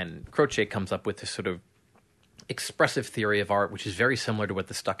 And Croce comes up with this sort of expressive theory of art, which is very similar to what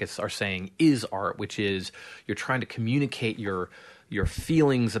the Stuckists are saying is art, which is you're trying to communicate your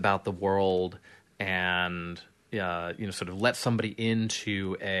feelings about the world and sort of let somebody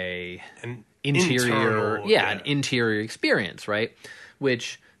into an interior experience, right?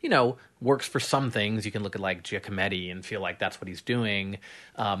 Which, works for some things. You can look at Giacometti and feel like that's what he's doing.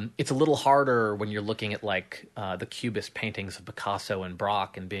 It's a little harder when you're looking at the Cubist paintings of Picasso and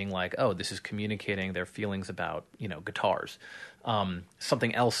Braque and being like, oh, this is communicating their feelings about, guitars.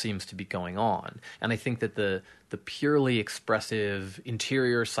 Something else seems to be going on. And I think that the purely expressive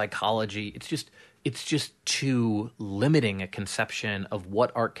interior psychology, it's just too limiting a conception of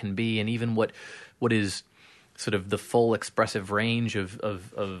what art can be, and even what is sort of the full expressive range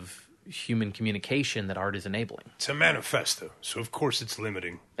of human communication that art is enabling. It's a manifesto, so of course it's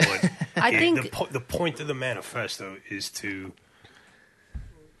limiting. But I think the point of the manifesto is to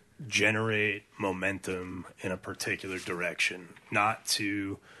generate momentum in a particular direction, not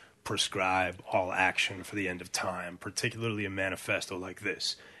to prescribe all action for the end of time, particularly a manifesto like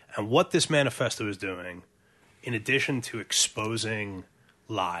this. And what this manifesto is doing, in addition to exposing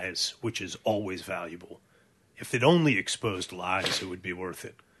lies, which is always valuable, if it only exposed lies, it would be worth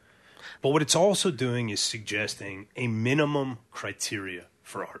it. But what it's also doing is suggesting a minimum criteria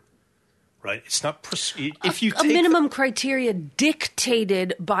for art. Right? It's not if you a minimum criteria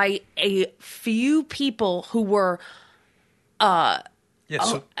dictated by a few people who were. Let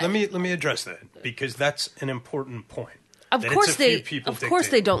me address that, because that's an important point. Of course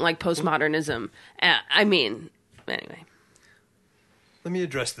they don't like postmodernism. Anyway. Let me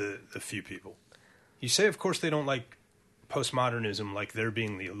address the few people. You say, of course, they don't like postmodernism, like they're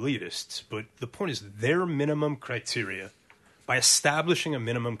being the elitists. But the point is, their minimum criteria, by establishing a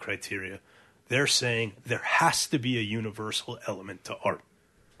minimum criteria, they're saying there has to be a universal element to art.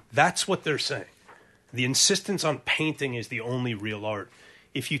 That's what they're saying. The insistence on painting is the only real art.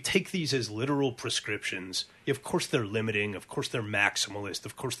 If you take these as literal prescriptions, of course they're limiting, of course they're maximalist,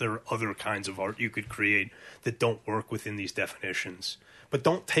 of course there are other kinds of art you could create that don't work within these definitions. But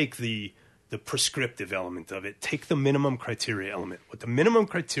don't take the prescriptive element of it. Take the minimum criteria element. What the minimum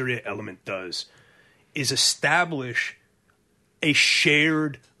criteria element does is establish a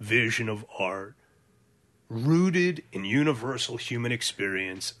shared vision of art rooted in universal human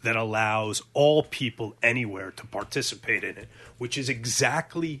experience that allows all people anywhere to participate in it, which is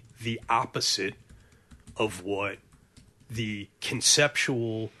exactly the opposite of what the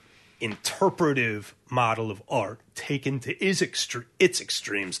conceptual, interpretive model of art taken to its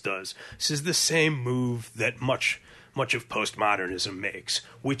extremes does. This is the same move that much of postmodernism makes,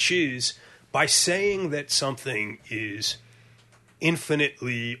 which is by saying that something is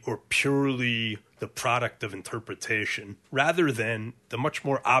infinitely or purely the product of interpretation, rather than the much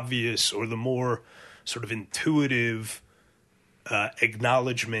more obvious or the more sort of intuitive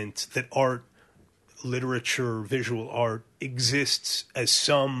acknowledgement that art, literature, visual art exists as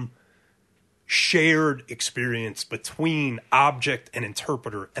some shared experience between object and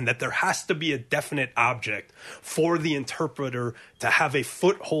interpreter, and that there has to be a definite object for the interpreter to have a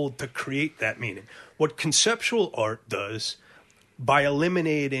foothold to create that meaning. What conceptual art does, by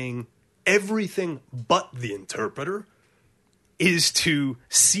eliminating everything but the interpreter, is to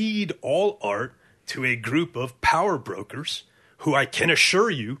cede all art to a group of power brokers who, I can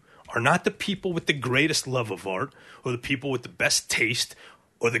assure you, are not the people with the greatest love of art, or the people with the best taste,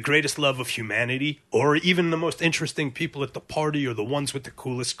 or the greatest love of humanity, or even the most interesting people at the party, or the ones with the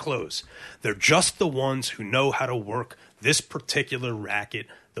coolest clothes. They're just the ones who know how to work this particular racket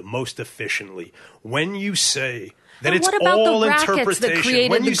the most efficiently. When you say that it's all interpretation. What about the rackets that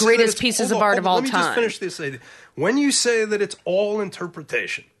created the greatest pieces of art of all time? Let me just finish this. When you say that it's all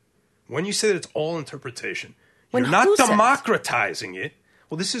interpretation, you're not democratizing it.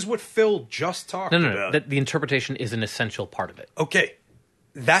 Well, this is what Phil just talked about. No. The interpretation is an essential part of it. Okay.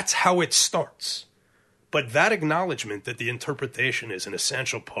 That's how it starts. But that acknowledgement that the interpretation is an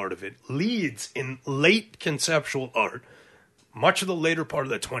essential part of it leads in late conceptual art, much of the later part of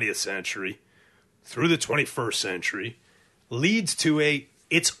the 20th century, through the 21st century, leads to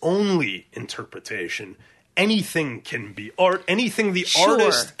its only interpretation. Anything can be art. Anything the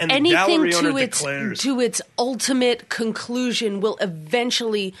artist and the gallery owner declares. To its ultimate conclusion will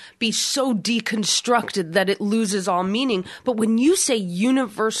eventually be so deconstructed that it loses all meaning. But when you say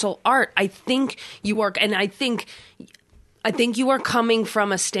universal art, I think you are coming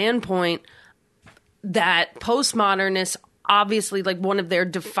from a standpoint that postmodernists, obviously, like one of their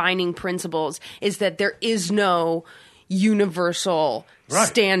defining principles is that there is no universal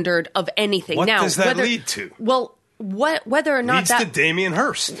standard of anything. What does that lead to? Well, whether or not leads to Damien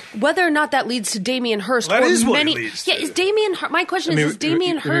Hirst. Whether or not that leads to Damien Hirst, that or is what many. It leads yeah, to. Is Damien? My question is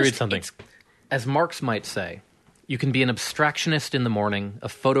Damien Hirst? Let me read something. As Marx might say, you can be an abstractionist in the morning, a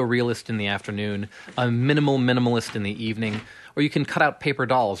photorealist in the afternoon, a minimalist in the evening, or you can cut out paper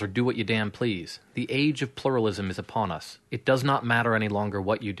dolls or do what you damn please. The age of pluralism is upon us. It does not matter any longer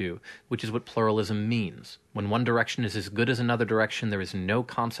what you do, which is what pluralism means. When one direction is as good as another direction, there is no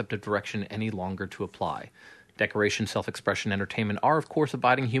concept of direction any longer to apply. Decoration, self-expression, entertainment are, of course,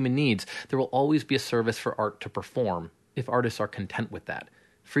 abiding human needs. There will always be a service for art to perform, if artists are content with that.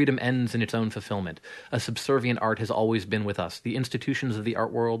 Freedom ends in its own fulfillment. A subservient art has always been with us. The institutions of the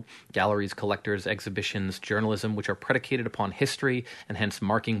art world, galleries, collectors, exhibitions, journalism, which are predicated upon history and hence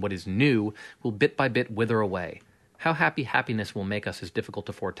marking what is new, will bit by bit wither away. How happy happiness will make us is difficult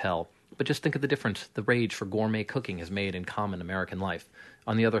to foretell, but just think of the difference the rage for gourmet cooking has made in common American life.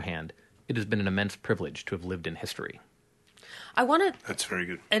 On the other hand, it has been an immense privilege to have lived in history. I want to. That's very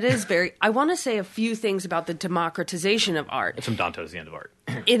good. It is very. I want to say a few things about the democratization of art. From Dante's The End of Art.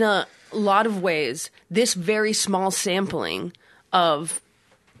 In a lot of ways, this very small sampling of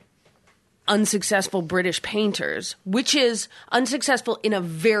unsuccessful British painters, which is unsuccessful in a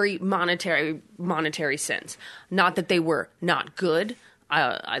very monetary sense. Not that they were not good.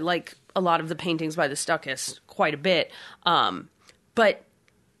 I like a lot of the paintings by the Stuckists quite a bit. But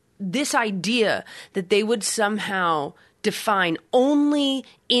this idea that they would somehow define only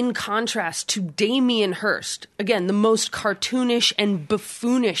in contrast to Damien Hirst, again, the most cartoonish and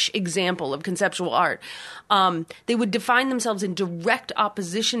buffoonish example of conceptual art, they would define themselves in direct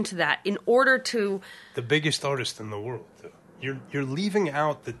opposition to that in order to... The biggest artist in the world, though. You're leaving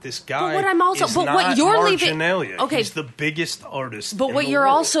out that this guy what I'm also, is but not what you're leaving, marginalia. okay, He's the biggest artist But in what the you're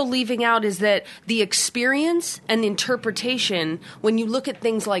world. also leaving out is that the experience and interpretation, when you look at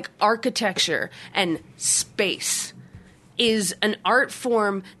things like architecture and space, is an art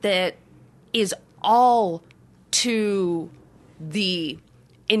form that is all to the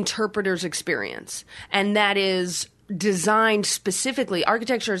interpreter's experience. And that is designed specifically.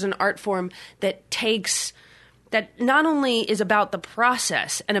 Architecture is an art form that not only is about the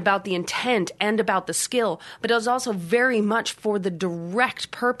process and about the intent and about the skill, but is also very much for the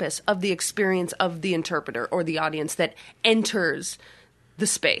direct purpose of the experience of the interpreter or the audience that enters the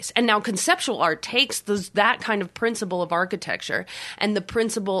space. And now conceptual art takes that kind of principle of architecture and the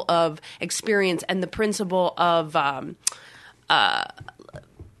principle of experience and the principle of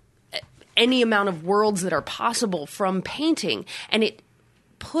any amount of worlds that are possible from painting, and it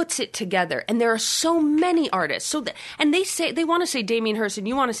puts it together. And there are so many artists. And they want to say Damien Hirst, and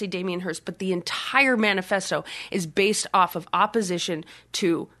you want to say Damien Hirst, but the entire manifesto is based off of opposition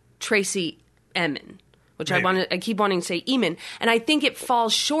to Tracy Emin, which I keep wanting to say Emin. And I think it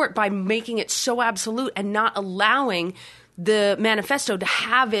falls short by making it so absolute and not allowing the manifesto to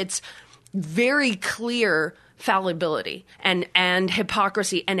have its very clear fallibility and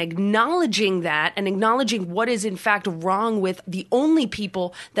hypocrisy, and acknowledging that and acknowledging what is in fact wrong with the only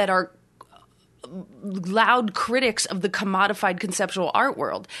people that are loud critics of the commodified conceptual art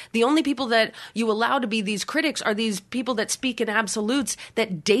world. The only people that you allow to be these critics are these people that speak in absolutes,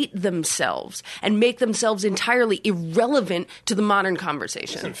 that date themselves and make themselves entirely irrelevant to the modern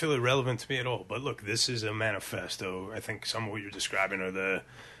conversation. It doesn't feel irrelevant to me at all. But look, this is a manifesto. I think some of what you're describing are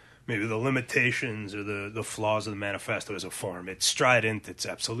maybe the limitations or the flaws of the manifesto as a form. It's strident, it's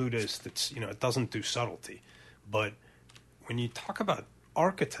absolutist, it doesn't do subtlety. But when you talk about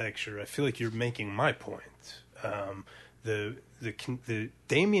architecture, I feel like you're making my point. The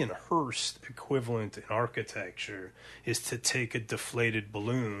Damien Hirst equivalent in architecture is to take a deflated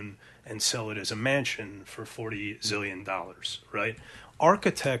balloon and sell it as a mansion for $40 zillion, right?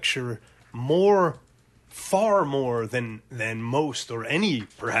 Architecture, far more than most or any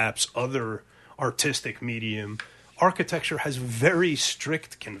perhaps other artistic medium, architecture has very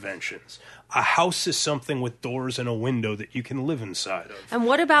strict conventions. A house is something with doors and a window that you can live inside of. And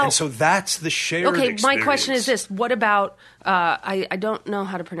what about... And so that's the shared experience. My question is this. What about... I don't know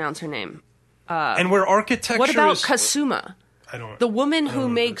how to pronounce her name. And where architecture What about is... Kasuma? The woman who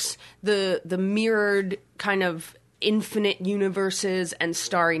makes the mirrored kind of infinite universes and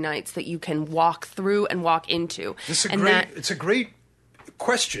starry nights that you can walk through and walk into. It's a great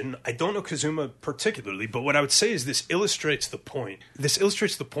question. I don't know Kazuma particularly, but what I would say is this illustrates the point. This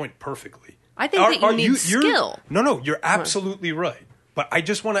illustrates the point perfectly. I think that you need skill. No, you're absolutely right. But I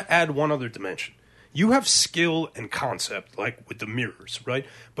just want to add one other dimension. You have skill and concept, like with the mirrors, right?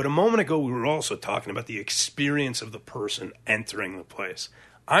 But a moment ago, we were also talking about the experience of the person entering the place.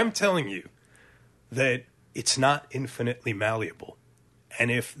 I'm telling you that it's not infinitely malleable.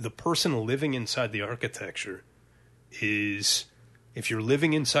 And if the person living inside the architecture if you're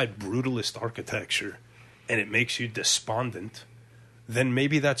living inside brutalist architecture and it makes you despondent, then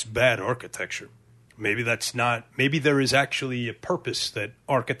maybe that's bad architecture. Maybe there is actually a purpose that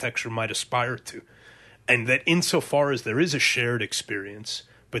architecture might aspire to. And that insofar as there is a shared experience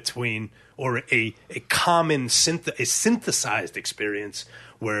between, or a common, a synthesized experience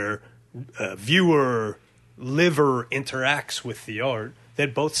where viewer, liver interacts with the art,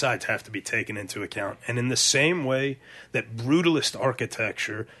 that both sides have to be taken into account. And in the same way that brutalist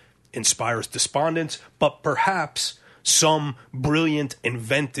architecture inspires despondence, but perhaps some brilliant,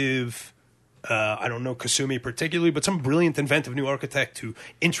 inventive I don't know Kasumi particularly, but some brilliant, inventive new architect who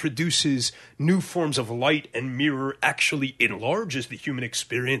introduces new forms of light and mirror actually enlarges the human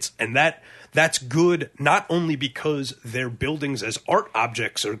experience. And that's good not only because their buildings as art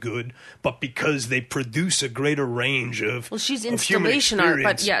objects are good, but because they produce a greater range of she's of human installation art,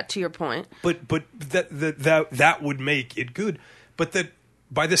 but experience. yeah, to your point. But that would make it good. But that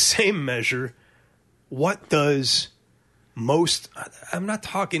by the same measure, what does most? I'm not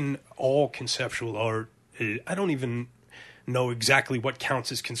talking all conceptual art. I don't even know exactly what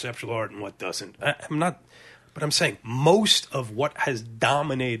counts as conceptual art and what doesn't. I'm not, but I'm saying most of what has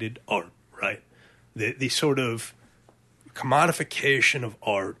dominated art, right? The sort of commodification of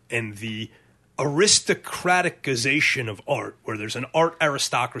art and the aristocraticization of art, where there's an art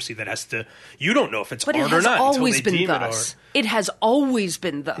aristocracy that has to. You don't know if it's But art it has or not always until they been deem it thus. art. It has always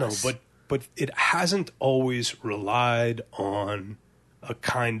been thus. No, but it hasn't always relied on a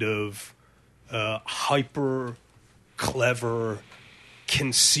kind of hyper clever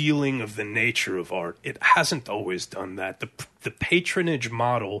concealing of the nature of art. It hasn't always done that. The patronage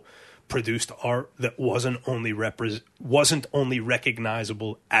model produced art that wasn't only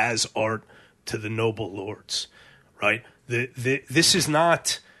recognizable as art to the noble lords, right? This is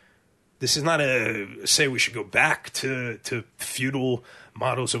not a say we should go back to feudal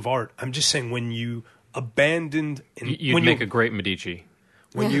models of art. I'm just saying when you abandoned You'd make a great Medici.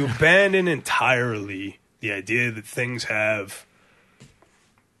 When you abandon entirely the idea that things have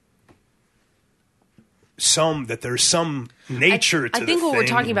there's some nature to I think the what we're thing,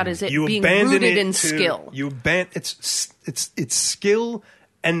 talking about is it you being abandon rooted it in to- skill. You it's skill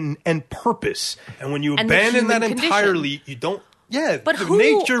and purpose. And when you And the abandon that human condition. entirely, you don't. Yeah, But the who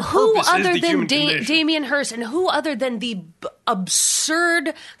nature purpose other is the than human condition. Damien Hirst, and who other than the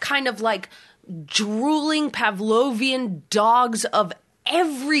absurd kind of like drooling Pavlovian dogs of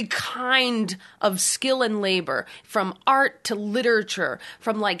every kind of skill and labor, from art to literature,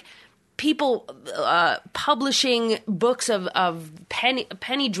 from like people publishing books of penny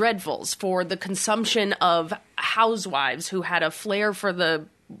dreadfuls for the consumption of housewives who had a flair for the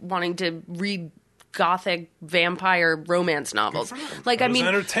wanting to read gothic vampire romance novels. Like, That I was mean,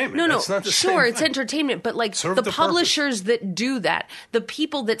 entertainment. no, That's not the sure, same it's thing. entertainment, but like Serve the the publishers that do that, the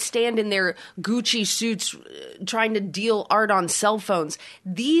people that stand in their Gucci suits trying to deal art on cell phones,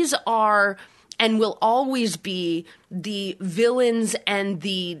 these are and will always be the villains and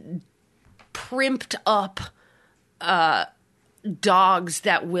the primped up dogs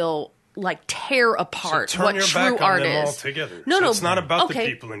that will like tear apart So turn what your true back art on them is. altogether. No, So no, it's not about okay.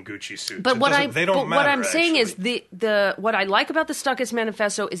 the people in Gucci suits. But It what doesn't- they don't what I'm matter, saying is actually. the what I like about the Stuckist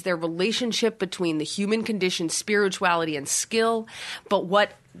Manifesto is their relationship between the human condition, spirituality, and skill. But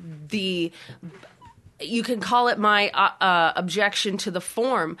what you can call it my objection to the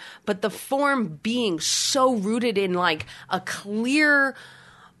form, but the form being so rooted in like a clear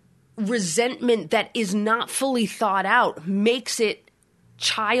resentment that is not fully thought out makes it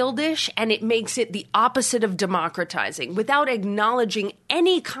childish, and it makes it the opposite of democratizing without acknowledging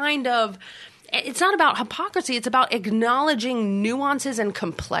any kind of. It's not about hypocrisy, it's about acknowledging nuances and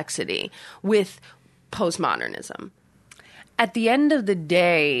complexity with postmodernism. At the end of the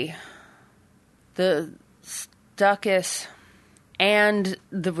day, the Stuckis and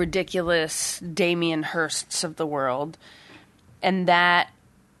the ridiculous Damien Hirsts of the world, and that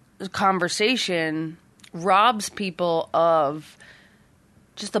conversation robs people of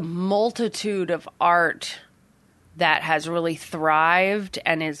just a multitude of art that has really thrived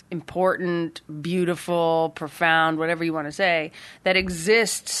and is important, beautiful, profound, whatever you want to say, that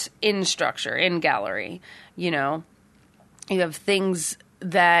exists in structure, in gallery. You know, you have things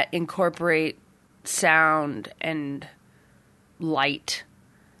that incorporate sound and light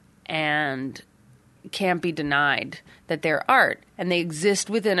and can't be denied that they're art, and they exist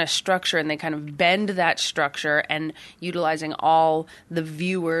within a structure, and they kind of bend that structure, and utilizing all the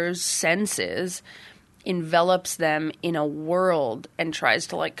viewer's senses envelops them in a world and tries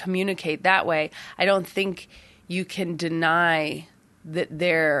to like communicate that way. I don't think you can deny that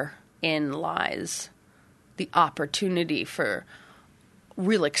therein lies the opportunity for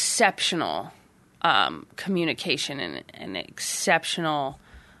real exceptional communication and exceptional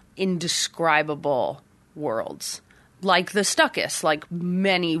indescribable worlds, like the Stuckist, like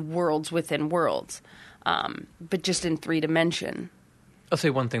many worlds within worlds, but just in 3 dimension. I'll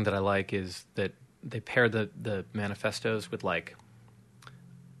say one thing that I like is that they pair the manifestos with like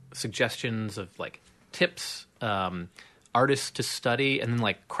suggestions of like tips, artists to study, and then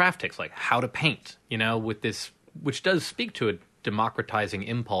like craft tips, like how to paint, you know, with this, which does speak to a democratizing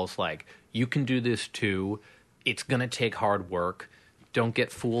impulse, like you can do this too, it's going to take hard work, don't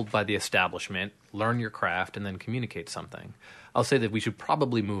get fooled by the establishment, learn your craft, and then communicate something. I'll say that we should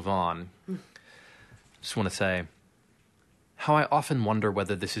probably move on. Just want to say how I often wonder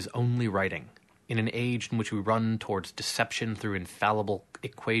whether this is only writing in an age in which we run towards deception through infallible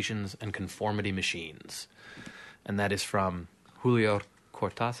equations and conformity machines. And that is from Julio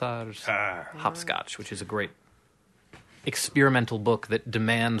Cortázar's Hopscotch, which is a great experimental book that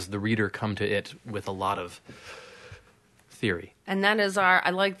demands the reader come to it with a lot of theory. And that is I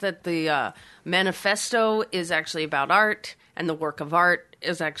like that the manifesto is actually about art, and the work of art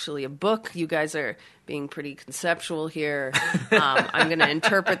is actually a book. You guys are being pretty conceptual here. I'm going to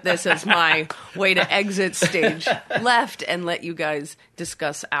interpret this as my way to exit stage left and let you guys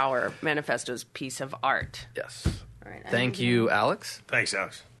discuss our manifesto's piece of art. Yes. All right. Thank you, Alex. Thanks,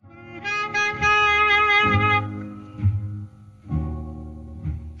 Alex.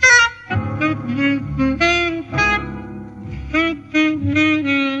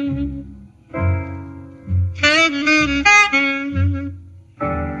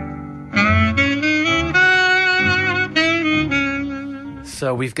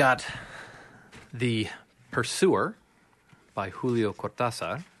 So we've got The Pursuer by Julio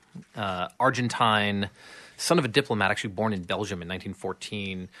Cortázar, Argentine, son of a diplomat, actually born in Belgium in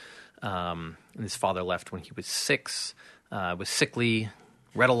 1914. And his father left when he was 6, was sickly,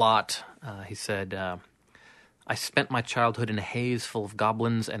 read a lot. He said, I spent my childhood in a haze full of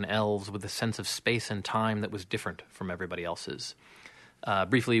goblins and elves with a sense of space and time that was different from everybody else's.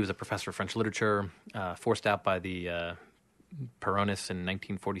 Briefly, he was a professor of French literature, forced out by the Peronists in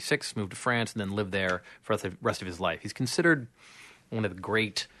 1946, moved to France, and then lived there for the rest of his life. He's considered one of the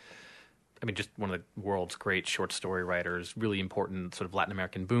great, just one of the world's great short story writers, really important sort of Latin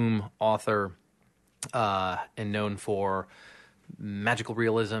American boom author, and known for magical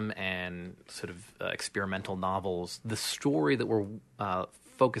realism and sort of experimental novels. The story that we're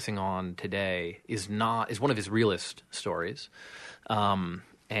focusing on today is one of his realist stories,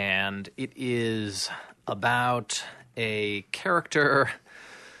 and it is about a character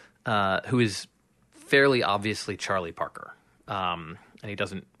who is fairly obviously Charlie Parker, and he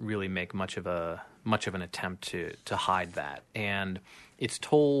doesn't really make much of an attempt to hide that. And it's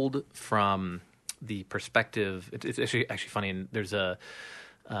told from the perspective. It's actually funny. And there's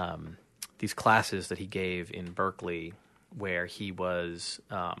these classes that he gave in Berkeley where he was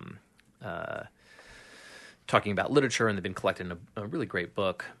talking about literature, and they've been collecting a really great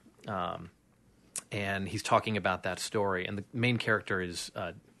book. And he's talking about that story, and the main character is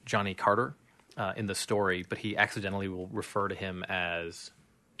Johnny Carter in the story, but he accidentally will refer to him as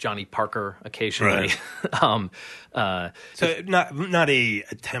Johnny Parker occasionally. Right. So not a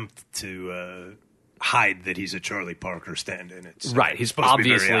attempt to hide that he's a Charlie Parker stand-in. It's right. He's supposed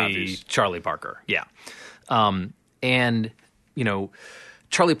obviously to be very obvious. Charlie Parker. Yeah. And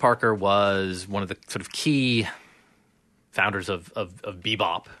Charlie Parker was one of the sort of key founders of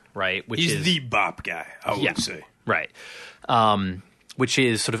bebop, right? He's the bop guy, I would say. Right. Which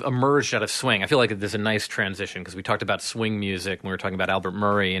is sort of emerged out of swing. I feel like there's a nice transition because we talked about swing music when we were talking about Albert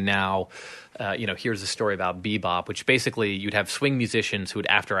Murray, and now, here's a story about bebop, which basically you'd have swing musicians who would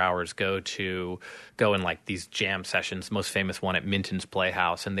after hours go in like these jam sessions, most famous one at Minton's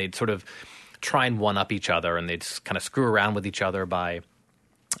Playhouse, and they'd sort of try and one-up each other, and they'd kind of screw around with each other by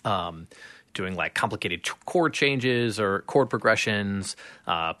doing like complicated chord changes or chord progressions,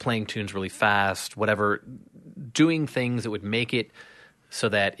 playing tunes really fast, whatever, doing things that would make it so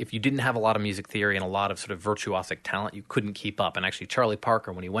that if you didn't have a lot of music theory and a lot of sort of virtuosic talent, you couldn't keep up. And actually, Charlie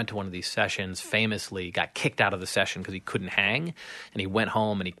Parker, when he went to one of these sessions, famously got kicked out of the session because he couldn't hang. And he went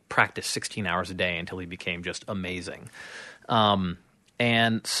home and he practiced 16 hours a day until he became just amazing. And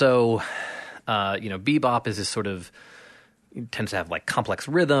so, bebop is this sort of, it tends to have like complex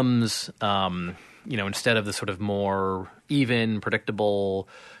rhythms, instead of the sort of more even, predictable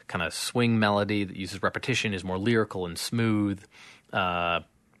kind of swing melody that uses repetition, is more lyrical and smooth. Bebop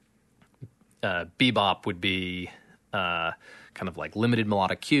would be kind of like limited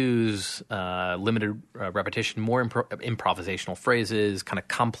melodic cues, limited repetition, more improvisational phrases, kind of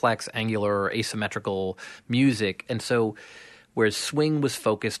complex, angular, asymmetrical music. And so whereas swing was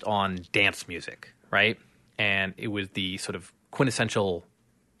focused on dance music, right? And it was the sort of quintessential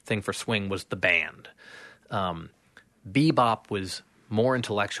thing for swing was the band. Bebop was more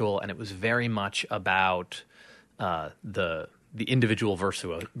intellectual, and it was very much about the individual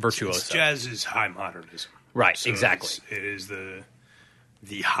virtuoso. Jazz is high modernism. Right, so exactly. It is the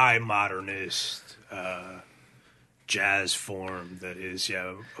high modernist jazz form that is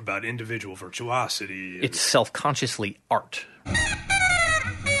about individual virtuosity. It's self-consciously art.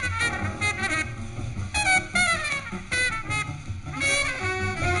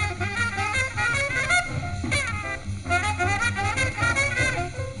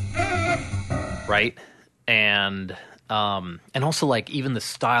 right? And also like even the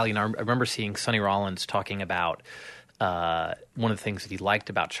style. You know, I remember seeing Sonny Rollins talking about one of the things that he liked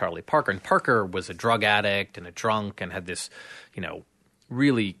about Charlie Parker. And Parker was a drug addict and a drunk and had this, you know,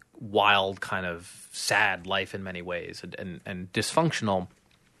 really wild kind of sad life in many ways and dysfunctional.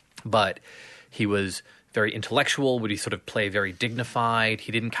 But he was very intellectual. Would he sort of play very dignified?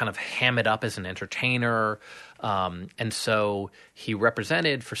 He didn't kind of ham it up as an entertainer. And so he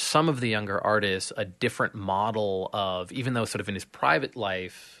represented for some of the younger artists a different model of, even though sort of in his private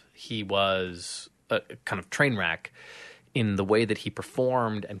life he was a kind of train wreck, in the way that he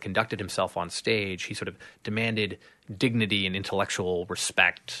performed and conducted himself on stage, he sort of demanded dignity and intellectual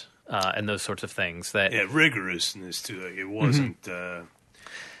respect and those sorts of things. That rigorousness too. Like it wasn't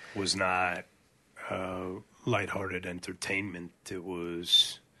was not lighthearted entertainment. It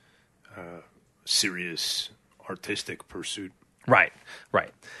was serious artistic pursuit. Right.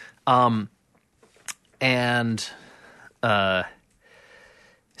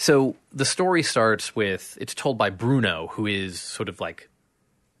 So the story starts with, it's told by Bruno, who is sort of like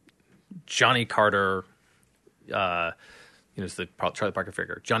Johnny Carter, is the Charlie Parker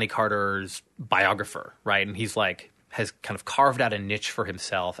figure, Johnny Carter's biographer, right? And he's like, has kind of carved out a niche for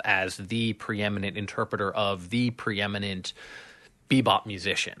himself as the preeminent interpreter of the preeminent bebop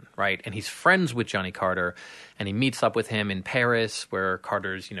musician, right? And he's friends with Johnny Carter, and he meets up with him in Paris, where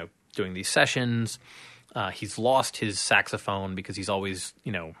Carter's, doing these sessions. He's lost his saxophone because he's always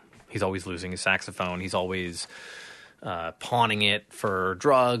losing his saxophone. He's always pawning it for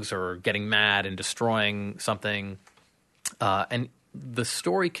drugs or getting mad and destroying something. And the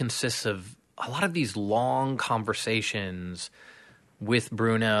story consists of a lot of these long conversations with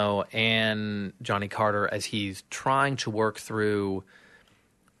Bruno and Johnny Carter as he's trying to work through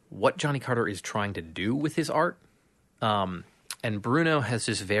what Johnny Carter is trying to do with his art. And Bruno has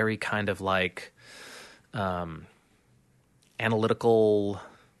this very kind of like analytical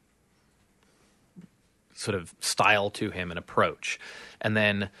sort of style to him and approach. And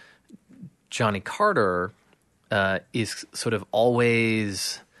then Johnny Carter is sort of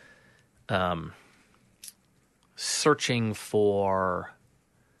always searching for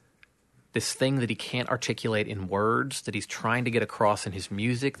this thing that he can't articulate in words, that he's trying to get across in his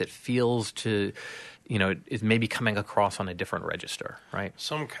music, that feels to, is maybe coming across on a different register, right?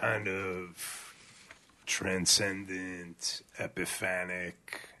 Some kind of transcendent,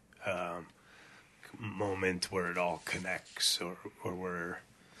 epiphanic moment where it all connects, or where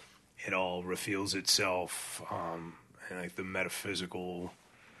it all reveals itself, and like the metaphysical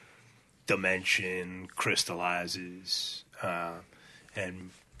dimension crystallizes, but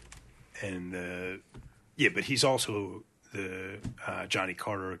he's also the Johnny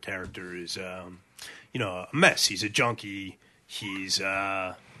Carter character is a mess. He's a junkie. He's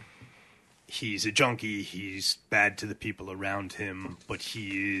a junkie. He's bad to the people around him, but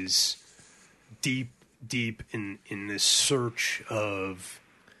he is deep in this search of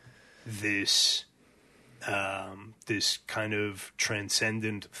this kind of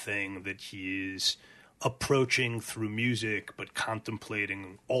transcendent thing that he is approaching through music, but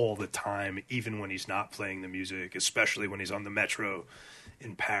contemplating all the time, even when he's not playing the music, especially when he's on the metro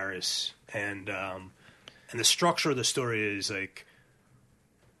in Paris. And the structure of the story is like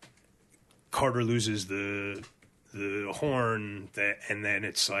Carter loses the horn, and then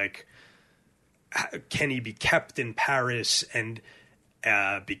it's like, can he be kept in Paris? And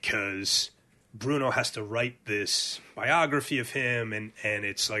because Bruno has to write this biography of him, and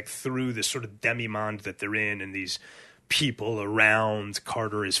it's like through this sort of demi-monde that they're in, and these people around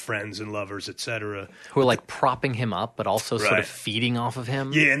Carter, his friends and lovers, etc., who are like propping him up, but also sort of feeding off of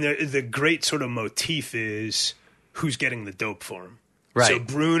him. Yeah, and the great sort of motif is who's getting the dope for him. Right. So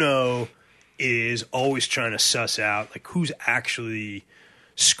Bruno is always trying to suss out like who's actually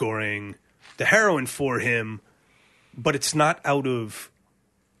scoring the heroin for him, but it's not out of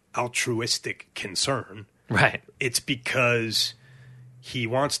altruistic concern. Right. It's because he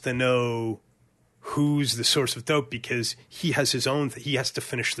wants to know who's the source of dope, because he has his own he has to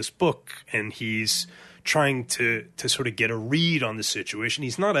finish this book, and he's trying to sort of get a read on the situation.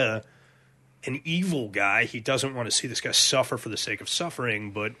 He's not an evil guy. He doesn't want to see this guy suffer for the sake of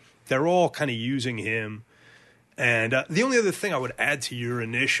suffering, but they're all kind of using him. And the only other thing I would add to your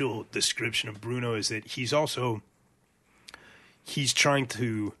initial description of Bruno is that he's sort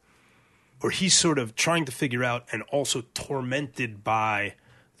of trying to figure out, and also tormented by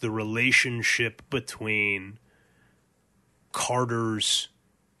the relationship between Carter's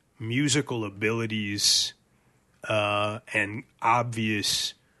musical abilities and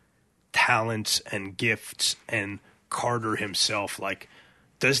obvious talents and gifts, and Carter himself, like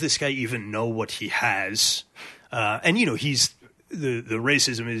does this guy even know what he has? And he's the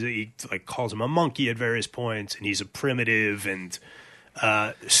racism is he like calls him a monkey at various points, and he's a primitive, and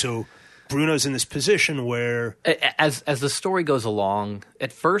so Bruno's in this position where as the story goes along,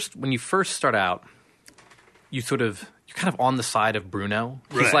 at first when you first start out, you're kind of on the side of Bruno.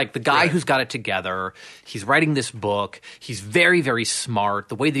 He's Right, like the guy right. who's got it together. He's writing this book. He's very, very smart.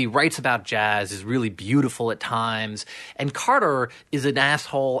 The way that he writes about jazz is really beautiful at times. And Carter is an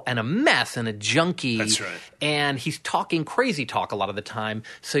asshole and a mess and a junkie. That's right. And he's talking crazy talk a lot of the time.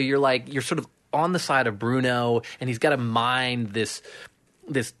 So you're sort of on the side of Bruno, and he's got to mind this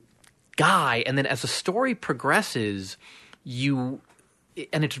guy. And then as the story progresses,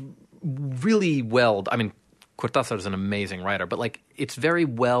 and it's really well, I mean, Cortázar is an amazing writer, but like it's very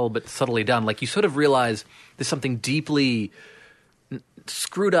well but subtly done. Like you sort of realize there's something deeply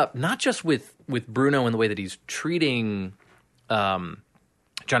screwed up, not just with Bruno and the way that he's treating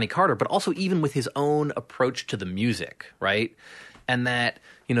Johnny Carter, but also even with his own approach to the music, right? And that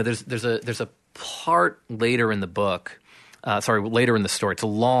there's a part later in the book, later in the story. It's a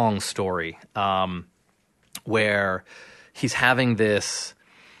long story where he's having this.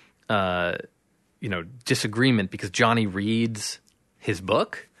 Disagreement because Johnny reads his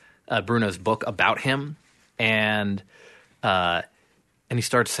book, Bruno's book about him, and he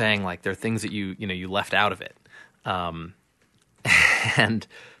starts saying like there are things that you left out of it, and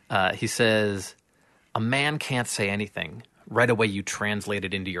he says a man can't say anything right away. You translate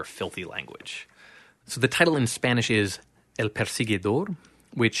it into your filthy language. So the title in Spanish is El Perseguidor,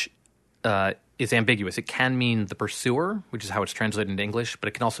 which is ambiguous. It can mean the pursuer, which is how it's translated into English, but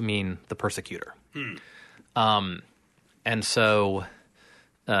it can also mean the persecutor. And so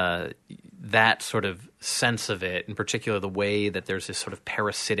that sort of sense of it, in particular the way that there's this sort of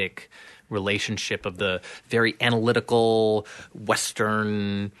parasitic relationship of the very analytical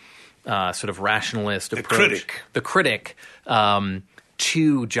Western sort of rationalist approach. The critic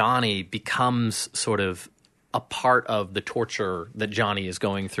to Johnny becomes sort of a part of the torture that Johnny is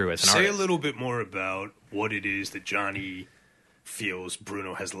going through as an artist. Say a little bit more about what it is that Johnny feels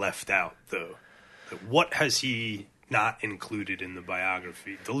Bruno has left out, though. What has he not included in the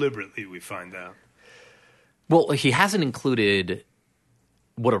biography? Deliberately, we find out. Well, he hasn't included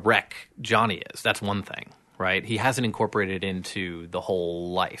what a wreck Johnny is. That's one thing, right? He hasn't incorporated into the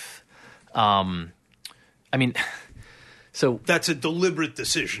whole life. So that's a deliberate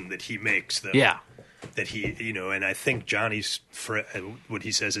decision that he makes, though. Yeah. That he, and I think Johnny's, what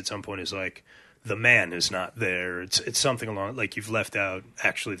he says at some point is like, the man is not there. It's something along, like you've left out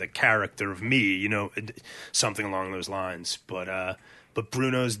actually the character of me, something along those lines. But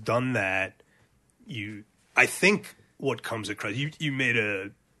Bruno's done that. I think what comes across, you made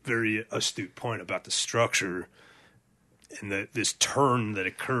a very astute point about the structure and this turn that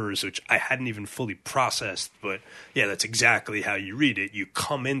occurs, which I hadn't even fully processed, but yeah, that's exactly how you read it. You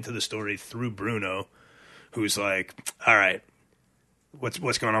come into the story through Bruno, who's like, all right,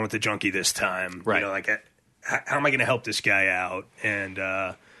 what's going on with the junkie this time? Right. How am I going to help this guy out? And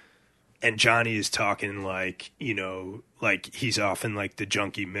Johnny is talking like he's often like the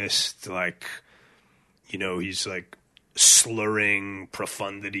junkie missed, he's like slurring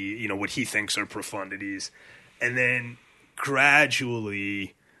profundity, what he thinks are profundities. And then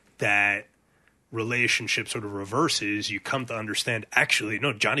gradually that relationship sort of reverses. You come to understand, actually,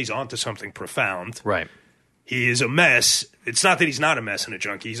 no, Johnny's onto something profound. Right. He is a mess. It's not that he's not a mess and a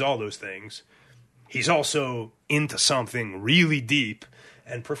junkie. He's all those things. He's also into something really deep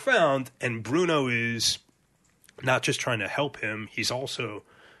and profound. And Bruno is not just trying to help him. He's also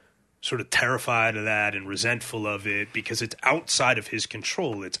sort of terrified of that and resentful of it because it's outside of his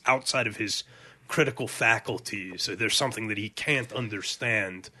control. It's outside of his critical faculties. So there's something that he can't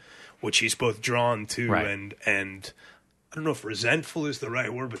understand, which he's both drawn to Right. and I don't know if resentful is the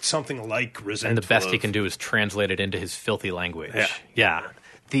right word, but something like resentful. And the best he of. can do is translate it into his filthy language. Yeah.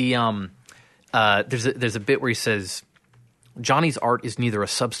 The there's a bit where he says, Johnny's art is neither a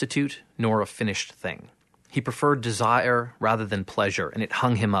substitute nor a finished thing. He preferred desire rather than pleasure, and it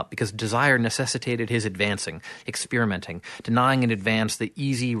hung him up because desire necessitated his advancing, experimenting, denying in advance the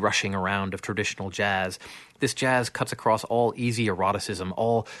easy rushing around of traditional jazz. This jazz cuts across all easy eroticism,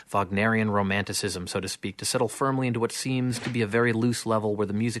 all Wagnerian romanticism, so to speak, to settle firmly into what seems to be a very loose level where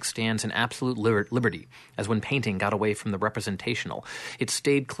the music stands in absolute liberty, as when painting got away from the representational. It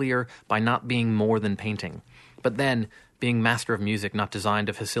stayed clear by not being more than painting. But then, being master of music not designed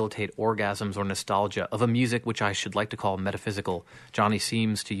to facilitate orgasms or nostalgia, of a music which I should like to call metaphysical, Johnny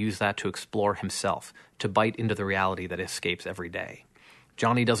seems to use that to explore himself, to bite into the reality that escapes every day.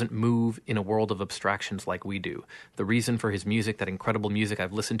 Johnny doesn't move in a world of abstractions like we do. The reason for his music, that incredible music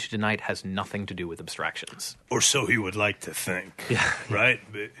I've listened to tonight, has nothing to do with abstractions. Or so he would like to think. Yeah. Right?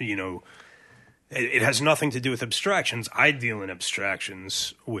 But, you know, it has nothing to do with abstractions. I deal in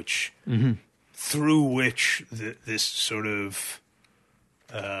abstractions, which through which this sort of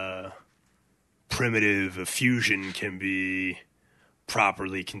primitive effusion can be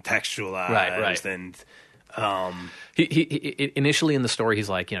properly contextualized. Right. And he initially in the story, he's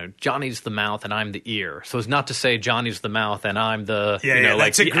like, you know, Johnny's the mouth and I'm the ear. So it's not to say Johnny's the mouth and I'm the,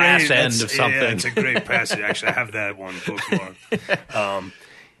 like the ass end of something. Yeah, it's a great passage. Actually, I have that one bookmarked.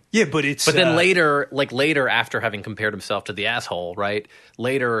 But then later, after having compared himself to the asshole, right?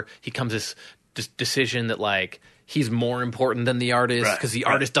 Later, he comes this decision that like he's more important than the artist because the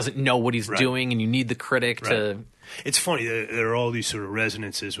artist doesn't know what he's doing, and you need the critic to. It's funny. There are all these sort of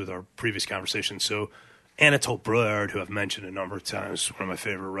resonances with our previous conversation. So Anatole Breuard, who I've mentioned a number of times, one of my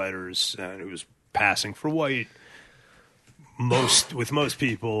favorite writers, who was passing for white with most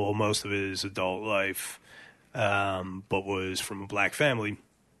people most of his adult life, but was from a black family.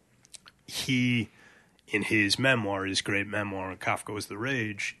 He, in his memoir, his great memoir, Kafka Was the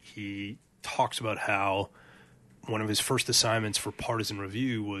Rage, he talks about how one of his first assignments for Partisan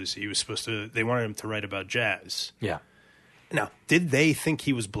Review was they wanted him to write about jazz. Yeah. Now, did they think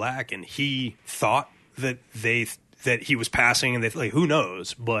he was black and he thought that he was passing and who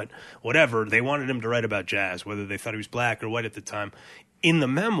knows, but whatever, they wanted him to write about jazz, whether they thought he was black or white at the time. In the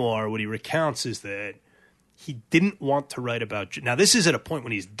memoir, what he recounts is that he didn't want to write about... Now, this is at a point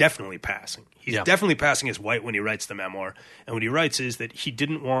when he's definitely passing. He's definitely passing as white when he writes the memoir. And what he writes is that he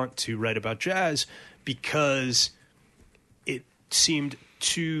didn't want to write about jazz because it seemed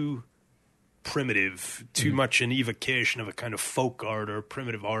too primitive, too much an evocation of a kind of folk art or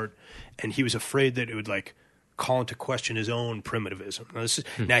primitive art. And he was afraid that it would, call into question his own primitivism.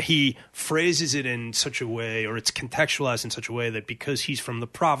 Now, he phrases it in such a way, or it's contextualized in such a way that because he's from the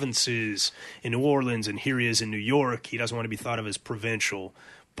provinces in New Orleans and here he is in New York, he doesn't want to be thought of as provincial.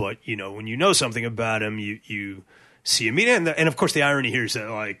 But, when you know something about him, you see him. And of course, the irony here is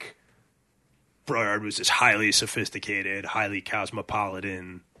that, Breuard was this highly sophisticated, highly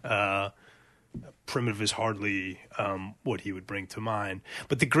cosmopolitan. Primitive is hardly what he would bring to mind.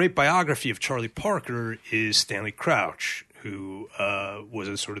 But the great biography of Charlie Parker is Stanley Crouch, who was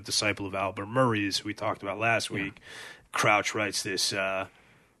a sort of disciple of Albert Murray's, who we talked about last week. Crouch writes this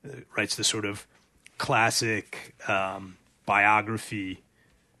sort of classic biography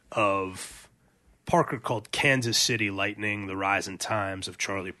of Parker called Kansas City Lightning, The Rise and Times of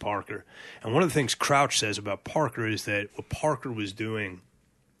Charlie Parker. And one of the things Crouch says about Parker is that what Parker was doing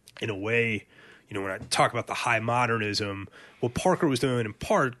in a way, when I talk about the high modernism, what Parker was doing in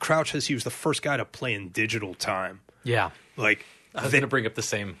part, Crouch says he was the first guy to play in digital time. Yeah. I was going to bring up the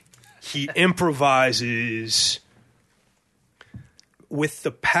same. He improvises with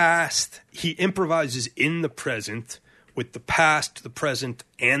the past. He improvises in the present with the past, the present,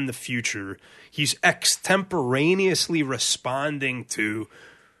 and the future. He's extemporaneously responding to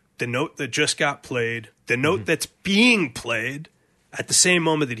the note that just got played, the note that's being played at the same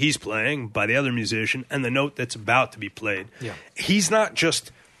moment that he's playing by the other musician, and the note that's about to be played. Yeah. He's not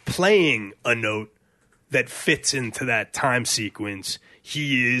just playing a note that fits into that time sequence.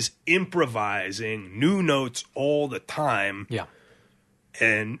 He is improvising new notes all the time. Yeah.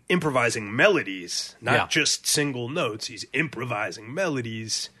 And improvising melodies, not just single notes. He's improvising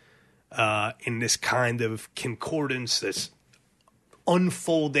melodies in this kind of concordance that's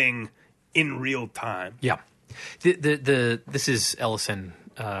unfolding in real time. Yeah. This is Ellison,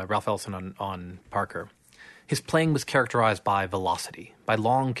 Ralph Ellison on Parker. His playing was characterized by velocity, by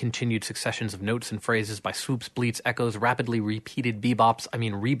long continued successions of notes and phrases, by swoops, bleats, echoes, rapidly repeated rebopped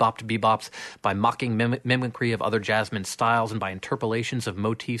bebops, by mocking mimicry of other jazzmen styles, and by interpolations of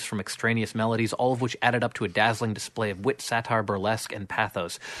motifs from extraneous melodies, all of which added up to a dazzling display of wit, satire, burlesque, and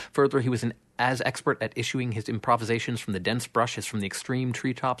pathos. Further, he was as expert at issuing his improvisations from the dense brush as from the extreme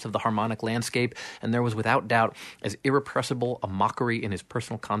treetops of the harmonic landscape, and there was without doubt as irrepressible a mockery in his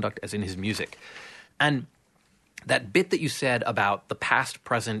personal conduct as in his music. And that bit that you said about the past,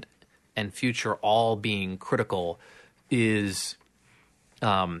 present, and future all being critical is,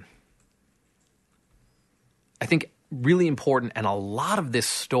 I think, really important, and a lot of this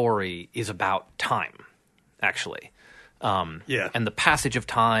story is about time, actually. And the passage of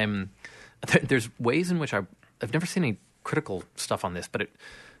time. There's ways in which I've never seen any critical stuff on this, but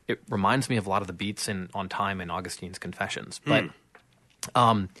it reminds me of a lot of the beats on time in Augustine's Confessions. But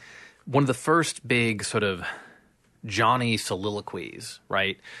one of the first big sort of Johnny soliloquies,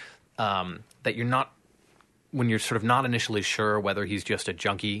 right, that you're not when you're sort of not initially sure whether he's just a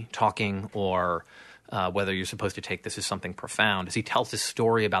junkie talking or whether you're supposed to take this as something profound, is he tells this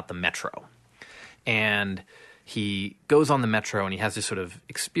story about the Metro. And he goes on the Metro and he has this sort of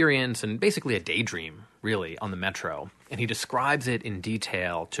experience and basically a daydream, really, on the Metro. And he describes it in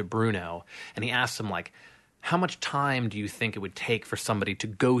detail to Bruno. And he asks him, like, how much time do you think it would take for somebody to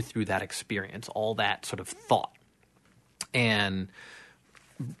go through that experience, all that sort of thought? And,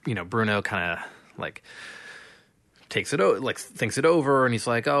 you know, Bruno kind of, like, thinks it over, and he's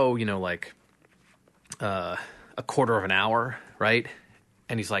like, oh, you know, like, a quarter of an hour, right?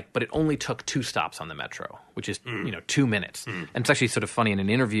 And he's like, but it only took 2 stops on the Metro, which is, 2 minutes. And it's actually sort of funny. In an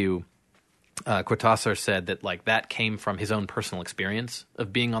interview, Cortázar said that, like, that came from his own personal experience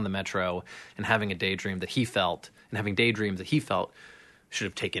of being on the Metro and having a daydream that he felt, and having daydreams that he felt should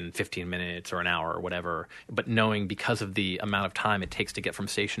have taken 15 minutes or an hour or whatever, but knowing because of the amount of time it takes to get from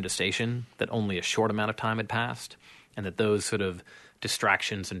station to station that only a short amount of time had passed, and that those sort of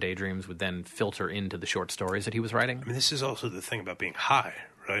distractions and daydreams would then filter into the short stories that he was writing. I mean, this is also the thing about being high,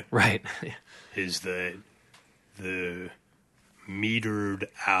 right? Right. Is that the metered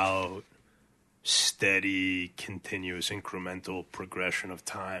out, steady, continuous, incremental progression of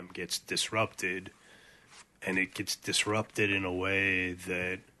time gets disrupted, and it gets disrupted in a way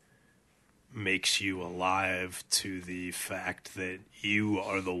that makes you alive to the fact that you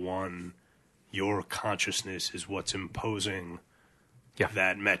are the one, your consciousness is what's imposing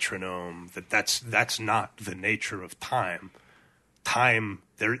that metronome, that's not the nature of time.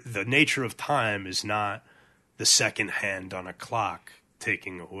 The nature of time is not the second hand on a clock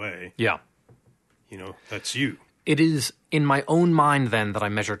taking away. Yeah. You know, that's you. It is in my own mind, then, that I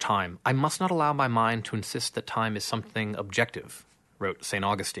measure time. I must not allow my mind to insist that time is something objective, wrote St.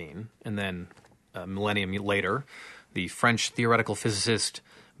 Augustine. And then a millennium later, the French theoretical physicist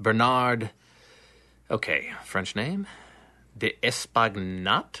Bernard, French name?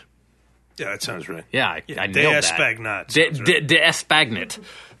 D'Espagnat? Yeah, that sounds right. Yeah, I nailed that. D'Espagnat.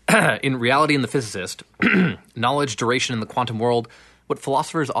 In Reality and the Physicist, Knowledge, Duration in the Quantum World, what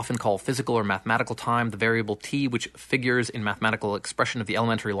philosophers often call physical or mathematical time, the variable t which figures in mathematical expression of the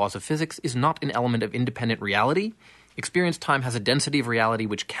elementary laws of physics, is not an element of independent reality. Experienced time has a density of reality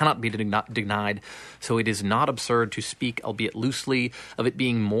which cannot be denied, so it is not absurd to speak, albeit loosely, of it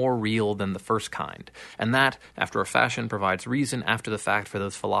being more real than the first kind. And that, after a fashion, provides reason after the fact for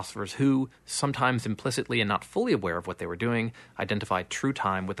those philosophers who, sometimes implicitly and not fully aware of what they were doing, identify true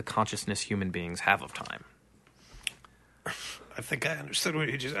time with the consciousness human beings have of time. I think I understood what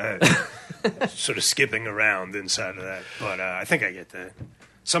you just sort of skipping around inside of that, but I think I get that.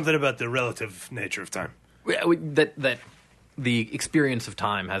 Something about the relative nature of time. That the experience of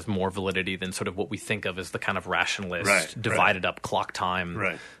time has more validity than sort of what we think of as the kind of rationalist divided up clock time.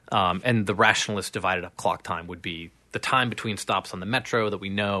 Right. And the rationalist divided up clock time would be the time between stops on the Metro that we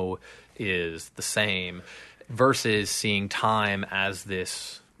know is the same versus seeing time as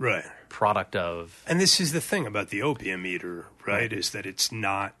this product of... And this is the thing about the opium eater, right, is that it's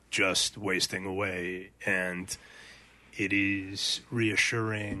not just wasting away, and it is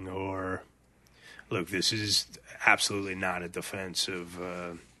reassuring or... Look, this is absolutely not a defense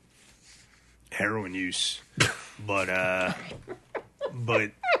of heroin use, but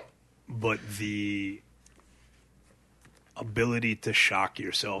the ability to shock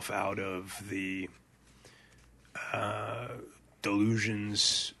yourself out of the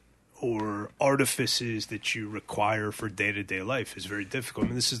delusions or artifices that you require for day-to-day life is very difficult. I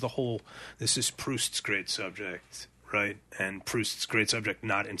mean, this is Proust's great subject. Right, and Proust's great subject,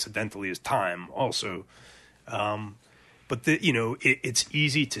 not incidentally, is time also. But it's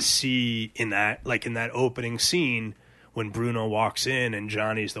easy to see in that opening scene when Bruno walks in and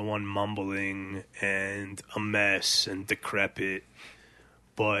Johnny's the one mumbling and a mess and decrepit,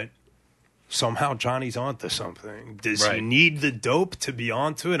 but somehow Johnny's onto something. Does he need the dope to be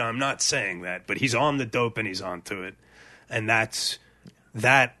onto it? I'm not saying that, but he's on the dope and he's onto it, and that's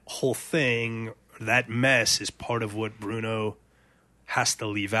that whole thing. That mess is part of what Bruno has to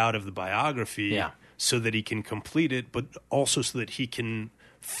leave out of the biography so that he can complete it, but also so that he can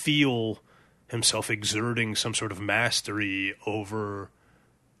feel himself exerting some sort of mastery over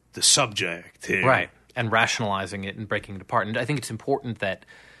the subject. Right, and rationalizing it and breaking it apart. And I think it's important that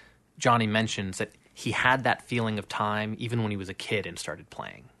Johnny mentions that he had that feeling of time even when he was a kid and started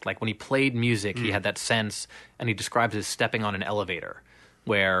playing. Like when he played music, he had that sense, and he describes it as stepping on an elevator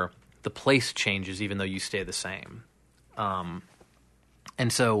where... the place changes even though you stay the same. And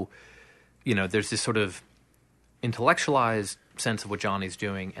so, there's this sort of intellectualized sense of what Johnny's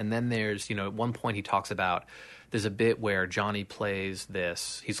doing. And then there's, at one point he talks about, there's a bit where Johnny plays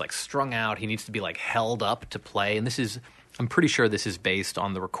this, he's like strung out, he needs to be like held up to play. And I'm pretty sure this is based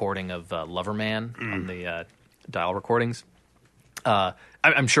on the recording of Loverman on the Dial recordings.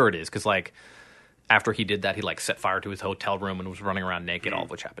 I'm sure it is, because like after he did that, he like set fire to his hotel room and was running around naked, all of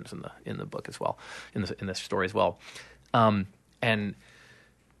which happens in the book as well, in this story as well. And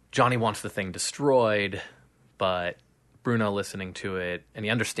Johnny wants the thing destroyed, but Bruno, listening to it, and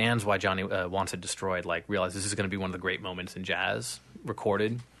he understands why Johnny wants it destroyed, like realizes this is going to be one of the great moments in jazz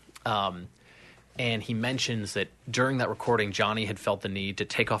recorded. And he mentions that during that recording, Johnny had felt the need to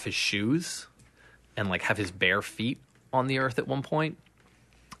take off his shoes and like have his bare feet on the earth at one point.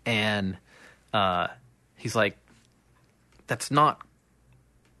 And he's like, that's not,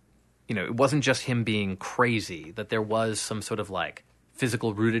 it wasn't just him being crazy, that there was some sort of like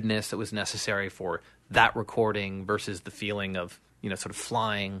physical rootedness that was necessary for that recording versus the feeling of, sort of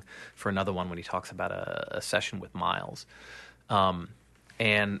flying for another one when he talks about a session with Miles.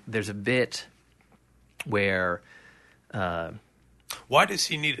 And there's a bit where... why does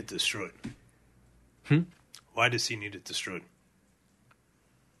he need it destroyed? Why does he need it destroyed?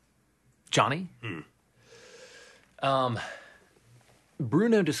 Johnny?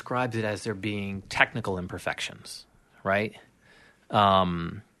 Bruno describes it as there being technical imperfections, right?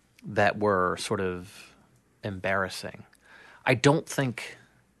 That were sort of embarrassing. I don't think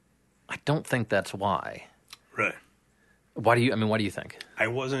that's why. Right. What do you think? I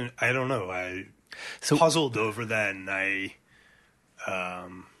don't know. Puzzled over that, and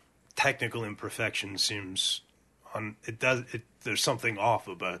technical imperfection seems there's something off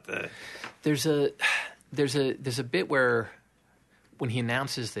about that. There's a bit where when he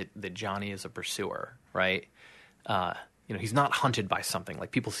announces that Johnny is a pursuer, right? He's not hunted by something.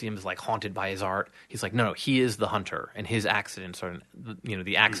 Like, people see him as like haunted by his art. He's like, no, he is the hunter, and his accidents are,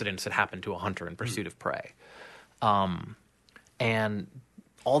 the accidents that happen to a hunter in pursuit of prey. And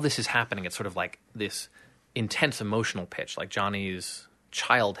all this is happening at sort of like this intense emotional pitch. Like, Johnny's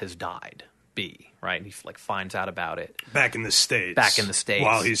child has died, B, right? And he like finds out about it. Back in the States.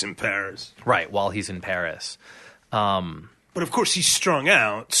 While he's in Paris. Right, while he's in Paris. But of course he's strung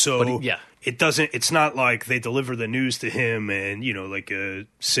out, so it's not like they deliver the news to him and, like a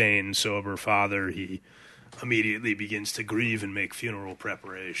sane, sober father, he immediately begins to grieve and make funeral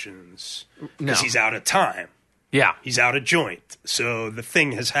preparations. Because he's out of time. Yeah. He's out of joint. So the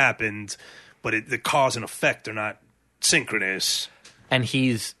thing has happened, but the cause and effect are not synchronous. And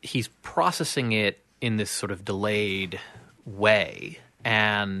he's processing it in this sort of delayed way,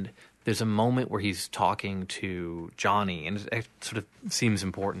 and there's a moment where he's talking to Johnny, and it sort of seems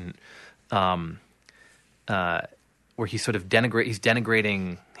important, where he's sort of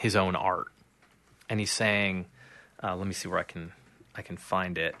denigrating his own art, and he's saying, let me see where I can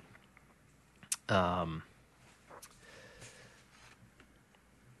find it.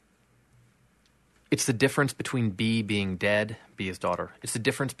 It's the difference between B being dead, B his daughter. It's the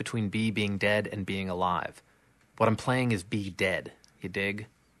difference between B being dead and being alive. What I'm playing is B dead, you dig?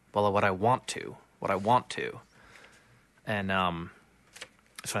 Well, what I want to. And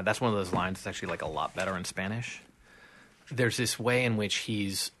so that's one of those lines that's actually like a lot better in Spanish. There's this way in which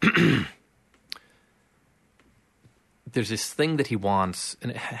he's... there's this thing that he wants,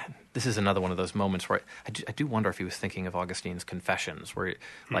 and this is another one of those moments where I do wonder if he was thinking of Augustine's Confessions, where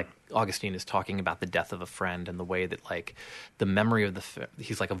like Augustine is talking about the death of a friend and the way that like the memory of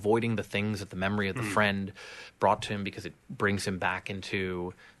he's like avoiding the things that the memory of the friend brought to him because it brings him back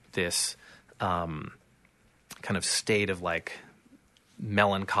into this kind of state of like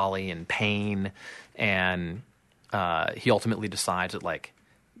melancholy and pain, and he ultimately decides that like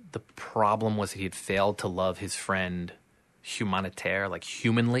the problem was that he had failed to love his friend humanitaire, like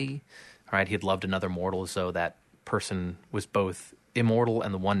humanly, right? He had loved another mortal as though that person was both immortal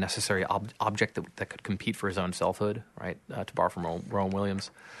and the one necessary object that could compete for his own selfhood, right? To borrow from Rowan Williams.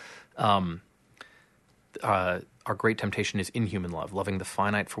 Our great temptation is inhuman love, loving the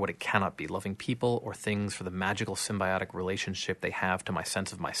finite for what it cannot be, loving people or things for the magical symbiotic relationship they have to my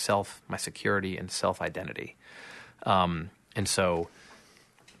sense of myself, my security, and self-identity. And so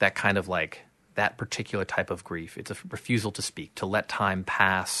that kind of like that particular type of grief, it's a refusal to speak, to let time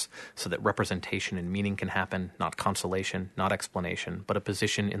pass so that representation and meaning can happen, not consolation, not explanation, but a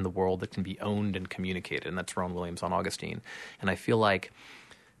position in the world that can be owned and communicated. And that's Rowan Williams on Augustine. And I feel like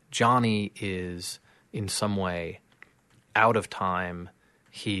Johnny is in some way out of time.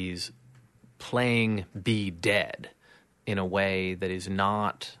 He's playing Be Dead in a way that is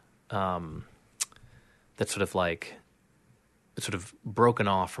not that's sort of like sort of broken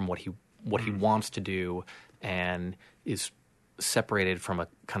off from what he wants to do, and is separated from a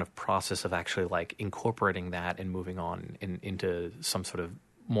kind of process of actually like incorporating that and moving on into some sort of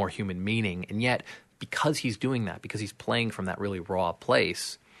more human meaning. And yet, because he's doing that, because he's playing from that really raw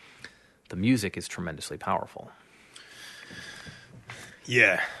place, the music is tremendously powerful.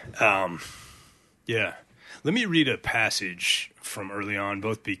 Yeah. Yeah. Let me read a passage from early on,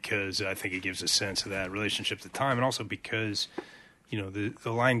 both because I think it gives a sense of that relationship to time, and also because, the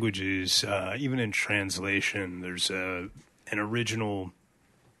language is, even in translation, there's an original,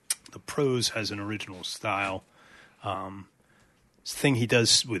 the prose has an original style. This thing he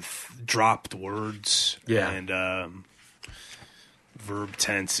does with dropped words and verb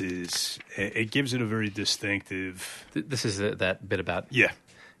tenses, it gives it a very distinctive... This is that bit about... Yeah.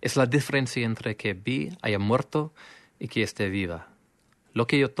 Es la diferencia entre que vi haya muerto y que esté viva. Lo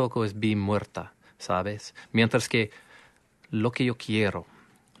que yo toco es vi muerta, ¿sabes? Mientras que lo que yo quiero.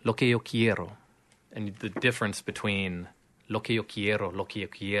 And the difference between lo que yo quiero,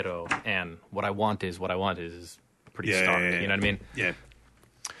 and what I want is pretty stark. You know what I mean? Yeah.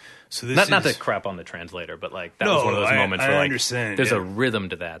 So this not to crap on the translator, but like that was one of those moments where like there's a rhythm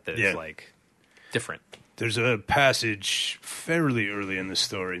to that is like different. There's a passage fairly early in the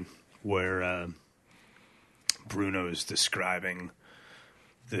story where Bruno is describing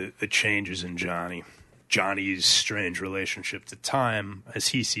the changes in Johnny's strange relationship to time as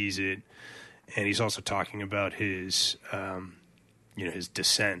he sees it, and he's also talking about his his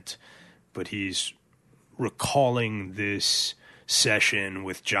descent, but he's recalling this session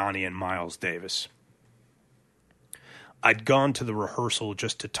with Johnny and Miles Davis. I'd gone to the rehearsal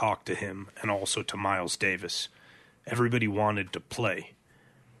just to talk to him and also to Miles Davis. Everybody wanted to play.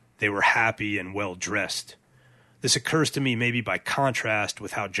 They were happy and well-dressed. This occurs to me maybe by contrast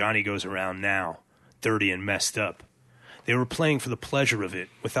with how Johnny goes around now, dirty and messed up. They were playing for the pleasure of it,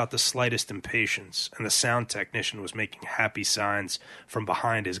 without the slightest impatience, and the sound technician was making happy signs from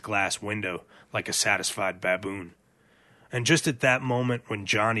behind his glass window like a satisfied baboon. And just at that moment when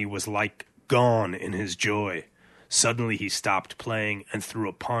Johnny was like gone in his joy, suddenly he stopped playing and threw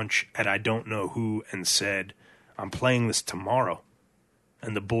a punch at I don't know who and said, I'm playing this tomorrow.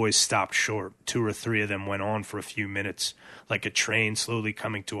 And the boys stopped short. 2 or 3 of them went on for a few minutes, like a train slowly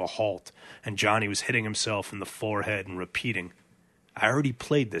coming to a halt, and Johnny was hitting himself in the forehead and repeating, I already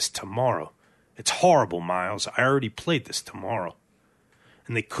played this tomorrow. It's horrible, Miles. I already played this tomorrow.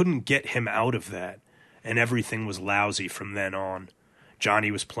 And they couldn't get him out of that, and everything was lousy from then on. Johnny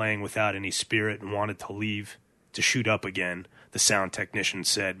was playing without any spirit and wanted to leave. To shoot up again, the sound technician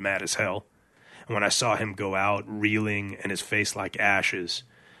said, mad as hell. And when I saw him go out, reeling and his face like ashes,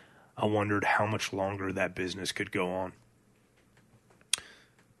 I wondered how much longer that business could go on.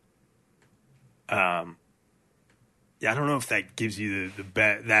 I don't know if that gives you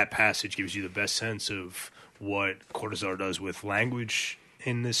that passage gives you the best sense of what Cortázar does with language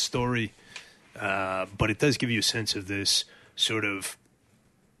in this story, but it does give you a sense of this sort of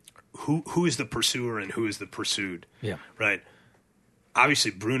who is the pursuer and who is the pursued. Yeah. Right.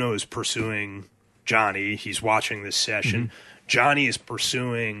 Obviously, Bruno is pursuing Johnny. He's watching this session. Mm-hmm. Johnny is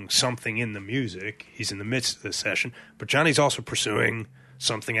pursuing something in the music. He's in the midst of the session. But Johnny's also pursuing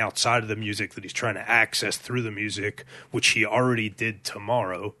something outside of the music that he's trying to access through the music, which he already did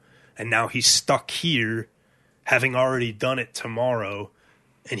tomorrow. And now he's stuck here, having already done it tomorrow,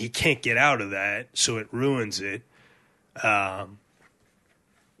 and he can't get out of that, so it ruins it.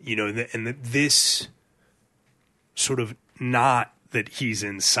 This sort of knot that he's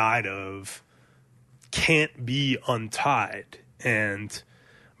inside of can't be untied. And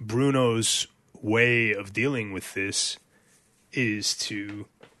Bruno's way of dealing with this is to,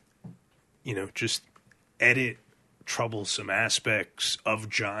 just edit troublesome aspects of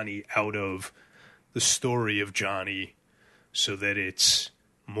Johnny out of the story of Johnny so that it's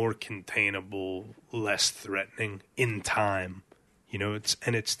more containable, less threatening in time.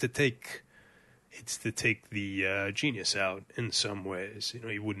 It's to take the genius out in some ways.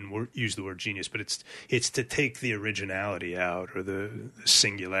 He wouldn't use the word genius, but it's to take the originality out or the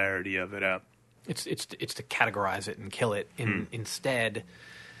singularity of it out. It's to categorize it and kill it. Instead,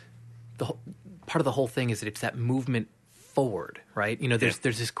 part of the whole thing is that it's that movement forward, right? There's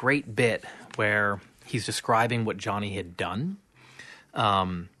this great bit where he's describing what Johnny had done,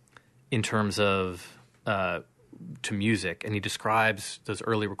 in terms of to music, and he describes those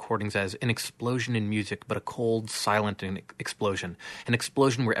early recordings as an explosion in music, but a cold, silent explosion. An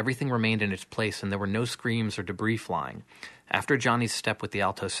explosion where everything remained in its place and there were no screams or debris flying. After Johnny's step with the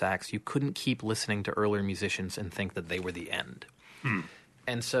alto sax, you couldn't keep listening to earlier musicians and think that they were the end.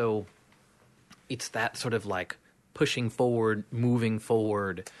 And so it's that sort of like pushing forward, moving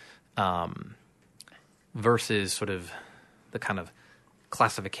forward, versus sort of the kind of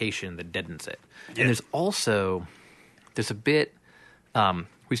classification that deadens it. Yeah. And there's a bit where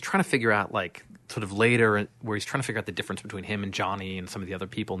he's trying to figure out, like, sort of later, where he's trying to figure out the difference between him and Johnny and some of the other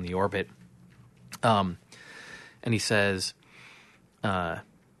people in the orbit. And he says,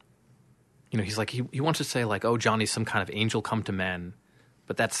 he's like, he wants to say, like, oh, Johnny's some kind of angel come to men,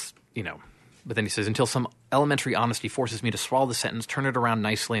 but that's, but then he says, until some elementary honesty forces me to swallow the sentence, turn it around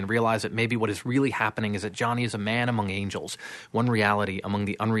nicely, and realize that maybe what is really happening is that Johnny is a man among angels, one reality among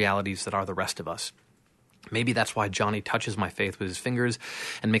the unrealities that are the rest of us. Maybe that's why Johnny touches my faith with his fingers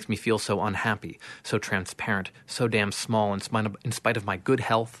and makes me feel so unhappy, so transparent, so damn small in spite of my good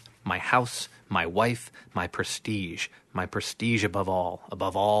health, my house, my wife, my prestige above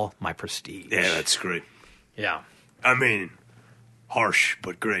all, my prestige. Yeah, that's great. Yeah. I mean, harsh,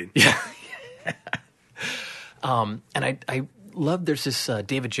 but great. Yeah. And I love, there's this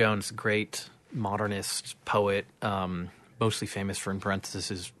David Jones, great modernist poet, mostly famous for, in parentheses,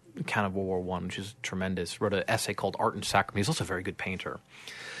 his account of World War I, which is tremendous, wrote an essay called Art and Sacrament. He's also a very good painter,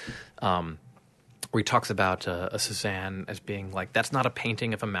 where he talks about a Cézanne as being like, that's not a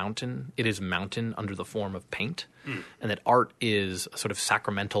painting of a mountain, it is a mountain under the form of paint, and that art is a sort of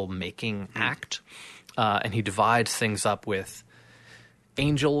sacramental making act. And he divides things up with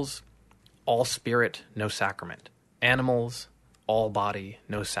angels, all spirit, no sacrament. Animals, all body,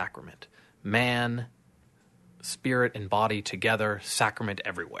 no sacrament. Man, spirit and body together, sacrament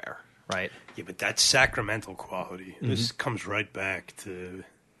everywhere, right? Yeah, but that sacramental quality, this comes right back to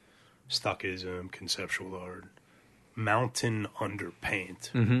Stuckism, conceptual art. Mountain under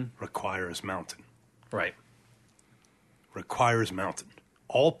paint requires mountain. Right. Requires mountain.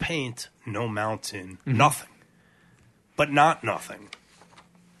 All paint, no mountain, nothing. But not nothing.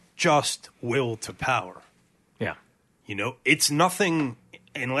 Just will to power. Yeah. It's nothing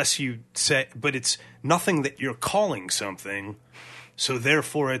unless you say, but it's nothing that you're calling something, so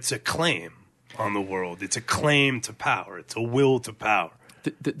therefore it's a claim on the world. It's a claim to power. It's a will to power.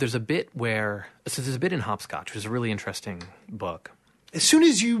 There's a bit where, so there's a bit in Hopscotch, which is a really interesting book. As soon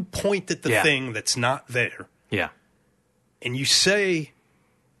as you point at the thing that's not there, and you say,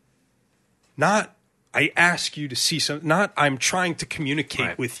 not, I ask you to see something, not I'm trying to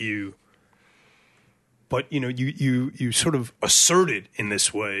communicate with you, but you sort of assert it in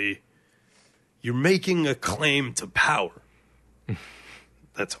this way. You're making a claim to power.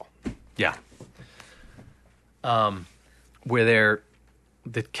 That's all. Yeah. Where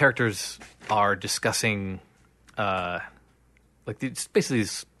the characters are discussing, it's basically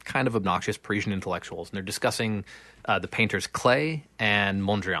these kind of obnoxious Parisian intellectuals, and they're discussing the painters Klee and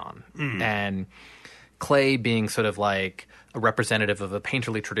Mondrian, and Klee being sort of like a representative of a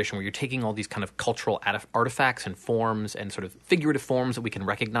painterly tradition where you're taking all these kind of cultural artifacts and forms and sort of figurative forms that we can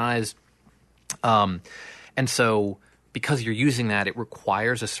recognize. And so because you're using that, it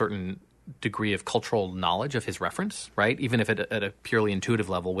requires a certain degree of cultural knowledge of his reference, right? Even if at a purely intuitive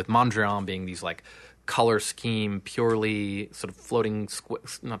level, with Mondrian being these like color scheme, purely sort of floating,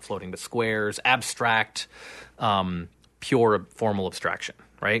 not floating, but squares, abstract, pure formal abstraction,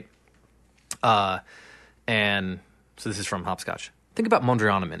 right? And so this is from Hopscotch. Think about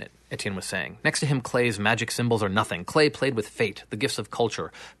Mondrian a minute, Etienne was saying. Next to him, Klee's magic symbols are nothing. Klee played with fate, the gifts of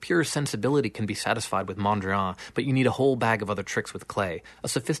culture. Pure sensibility can be satisfied with Mondrian, but you need a whole bag of other tricks with Klee. A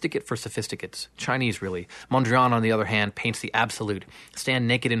sophisticate for sophisticates. Chinese, really. Mondrian, on the other hand, paints the absolute. Stand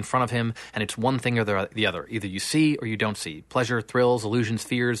naked in front of him, and it's one thing or the other. Either you see or you don't see. Pleasure, thrills, illusions,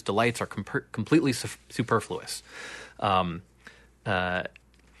 fears, delights are completely superfluous.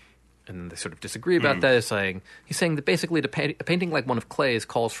 And they sort of disagree about that. He's saying that basically a painting like one of Klee's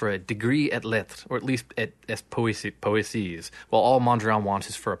calls for a degree at lettres, or at least at poésies, while all Mondrian wants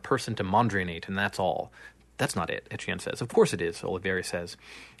is for a person to mondrianate, and that's all. That's not it, Etienne says. Of course it is, Olivieri says.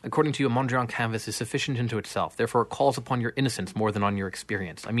 According to you, a Mondrian canvas is sufficient into itself. Therefore, it calls upon your innocence more than on your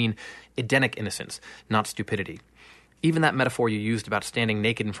experience. I mean, Edenic innocence, not stupidity. Even that metaphor you used about standing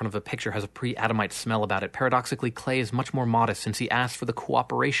naked in front of a picture has a pre-Adamite smell about it. Paradoxically, Klee is much more modest since he asks for the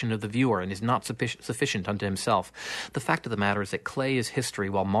cooperation of the viewer and is not sufficient unto himself. The fact of the matter is that Klee is history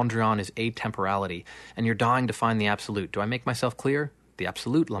while Mondrian is atemporality, and you're dying to find the absolute. Do I make myself clear? The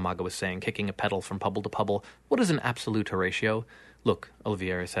absolute, Lamaga was saying, kicking a pedal from pubble to pubble. What is an absolute, Horatio? Look,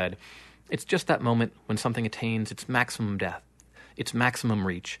 Olivieri said, it's just that moment when something attains its maximum depth, its maximum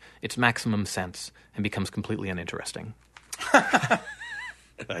reach, its maximum sense, and becomes completely uninteresting.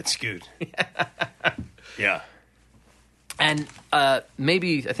 That's good. Yeah. And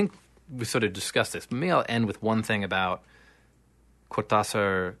maybe, I think we sort of discussed this, but maybe I'll end with one thing about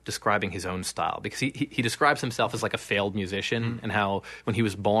Cortázar describing his own style, because he describes himself as like a failed musician, and how when he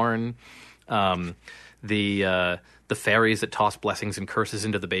was born, the fairies that tossed blessings and curses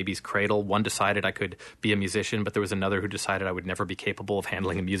into the baby's cradle. One decided I could be a musician, but there was another who decided I would never be capable of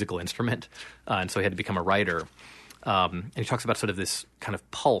handling a musical instrument, and so he had to become a writer. And he talks about sort of this kind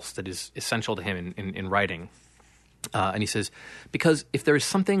of pulse that is essential to him in writing. And he says, because if there is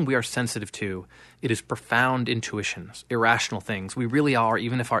something we are sensitive to, it is profound intuitions, irrational things. We really are,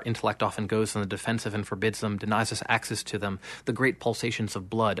 even if our intellect often goes on the defensive and forbids them, denies us access to them. The great pulsations of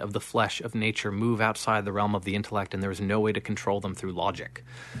blood, of the flesh, of nature move outside the realm of the intellect, and there is no way to control them through logic.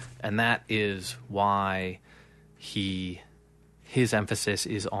 And that is why his emphasis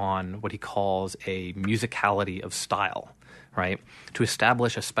is on what he calls a musicality of style, right? To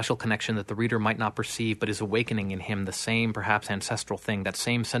establish a special connection that the reader might not perceive, but is awakening in him the same, perhaps ancestral thing, that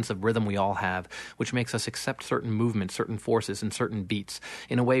same sense of rhythm we all have, which makes us accept certain movements, certain forces, and certain beats.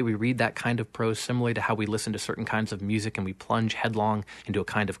 In a way, we read that kind of prose similarly to how we listen to certain kinds of music, and we plunge headlong into a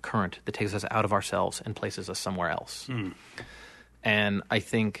kind of current that takes us out of ourselves and places us somewhere else. And I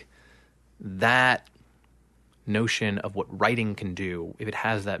think that notion of what writing can do, if it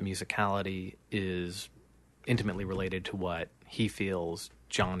has that musicality, is intimately related to what he feels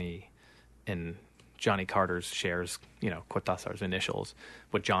Johnny Carter's shares, Cortázar's initials,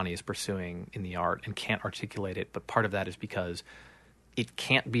 what Johnny is pursuing in the art and can't articulate it. But part of that is because it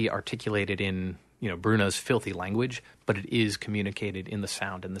can't be articulated in, Bruno's filthy language, but it is communicated in the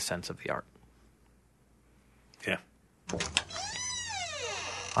sound and the sense of the art. Yeah.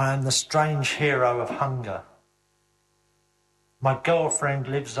 I am the strange hero of hunger. My girlfriend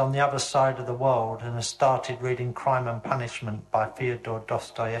lives on the other side of the world and has started reading Crime and Punishment by Fyodor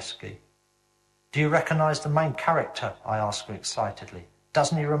Dostoevsky. Do you recognise the main character? I ask her excitedly.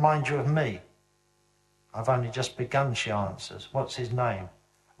 Doesn't he remind you of me? I've only just begun, she answers. What's his name?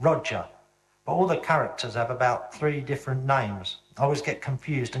 Roger. But all the characters have about 3 different names. I always get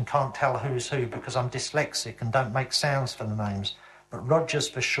confused and can't tell who's who because I'm dyslexic and don't make sounds for the names. But Roger's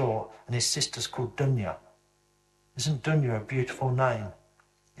for short and his sister's called Dunya. Isn't Dunya a beautiful name?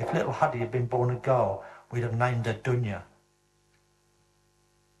 If little Huddy had been born a girl, we'd have named her Dunya.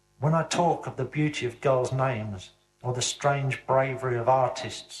 When I talk of the beauty of girls' names, or the strange bravery of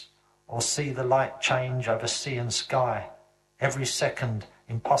artists, or see the light change over sea and sky, every second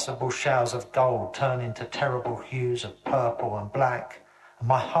impossible showers of gold turn into terrible hues of purple and black, and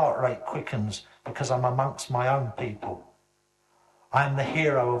my heart rate quickens because I'm amongst my own people. I am the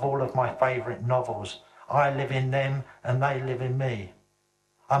hero of all of my favourite novels. I live in them and they live in me.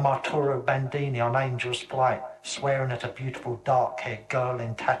 I'm Arturo Bandini on Angel's Flight, swearing at a beautiful dark-haired girl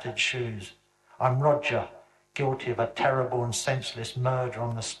in tattered shoes. I'm Roger, guilty of a terrible and senseless murder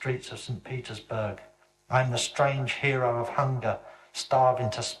on the streets of St. Petersburg. I'm the strange hero of hunger, starving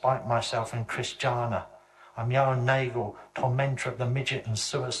to spite myself in Christiana. I'm Johan Nagel, tormentor of the midget and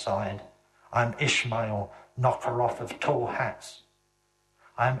suicide. I'm Ishmael, knocker off of tall hats.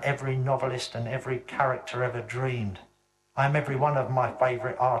 I am every novelist and every character ever dreamed. I am every one of my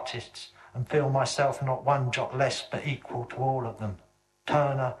favourite artists and feel myself not one jot less but equal to all of them.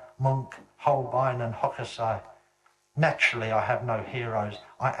 Turner, Munch, Holbein and Hokusai. Naturally I have no heroes.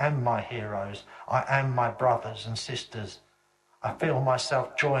 I am my heroes. I am my brothers and sisters. I feel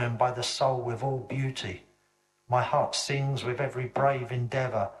myself joined by the soul with all beauty. My heart sings with every brave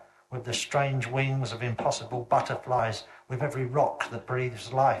endeavour, with the strange wings of impossible butterflies, with every rock that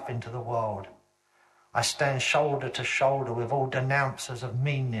breathes life into the world. I stand shoulder to shoulder with all denouncers of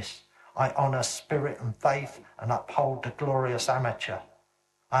meanness. I honour spirit and faith and uphold the glorious amateur.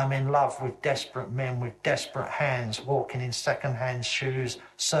 I am in love with desperate men with desperate hands, walking in second-hand shoes,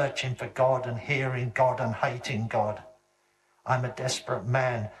 searching for God and hearing God and hating God. I am a desperate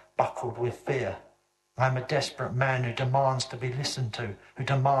man buckled with fear. I am a desperate man who demands to be listened to, who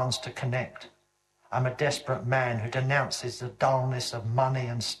demands to connect. I'm a desperate man who denounces the dullness of money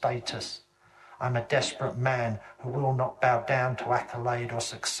and status. I'm a desperate man who will not bow down to accolade or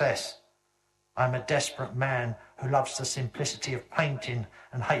success. I'm a desperate man who loves the simplicity of painting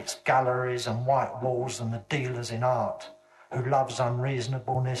and hates galleries and white walls and the dealers in art, who loves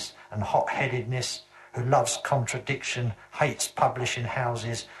unreasonableness and hot-headedness, who loves contradiction, hates publishing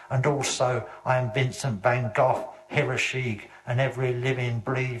houses, and also I am Vincent van Gogh, Hiroshige, and every living,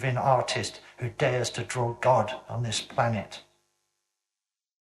 breathing artist who dares to draw God on this planet.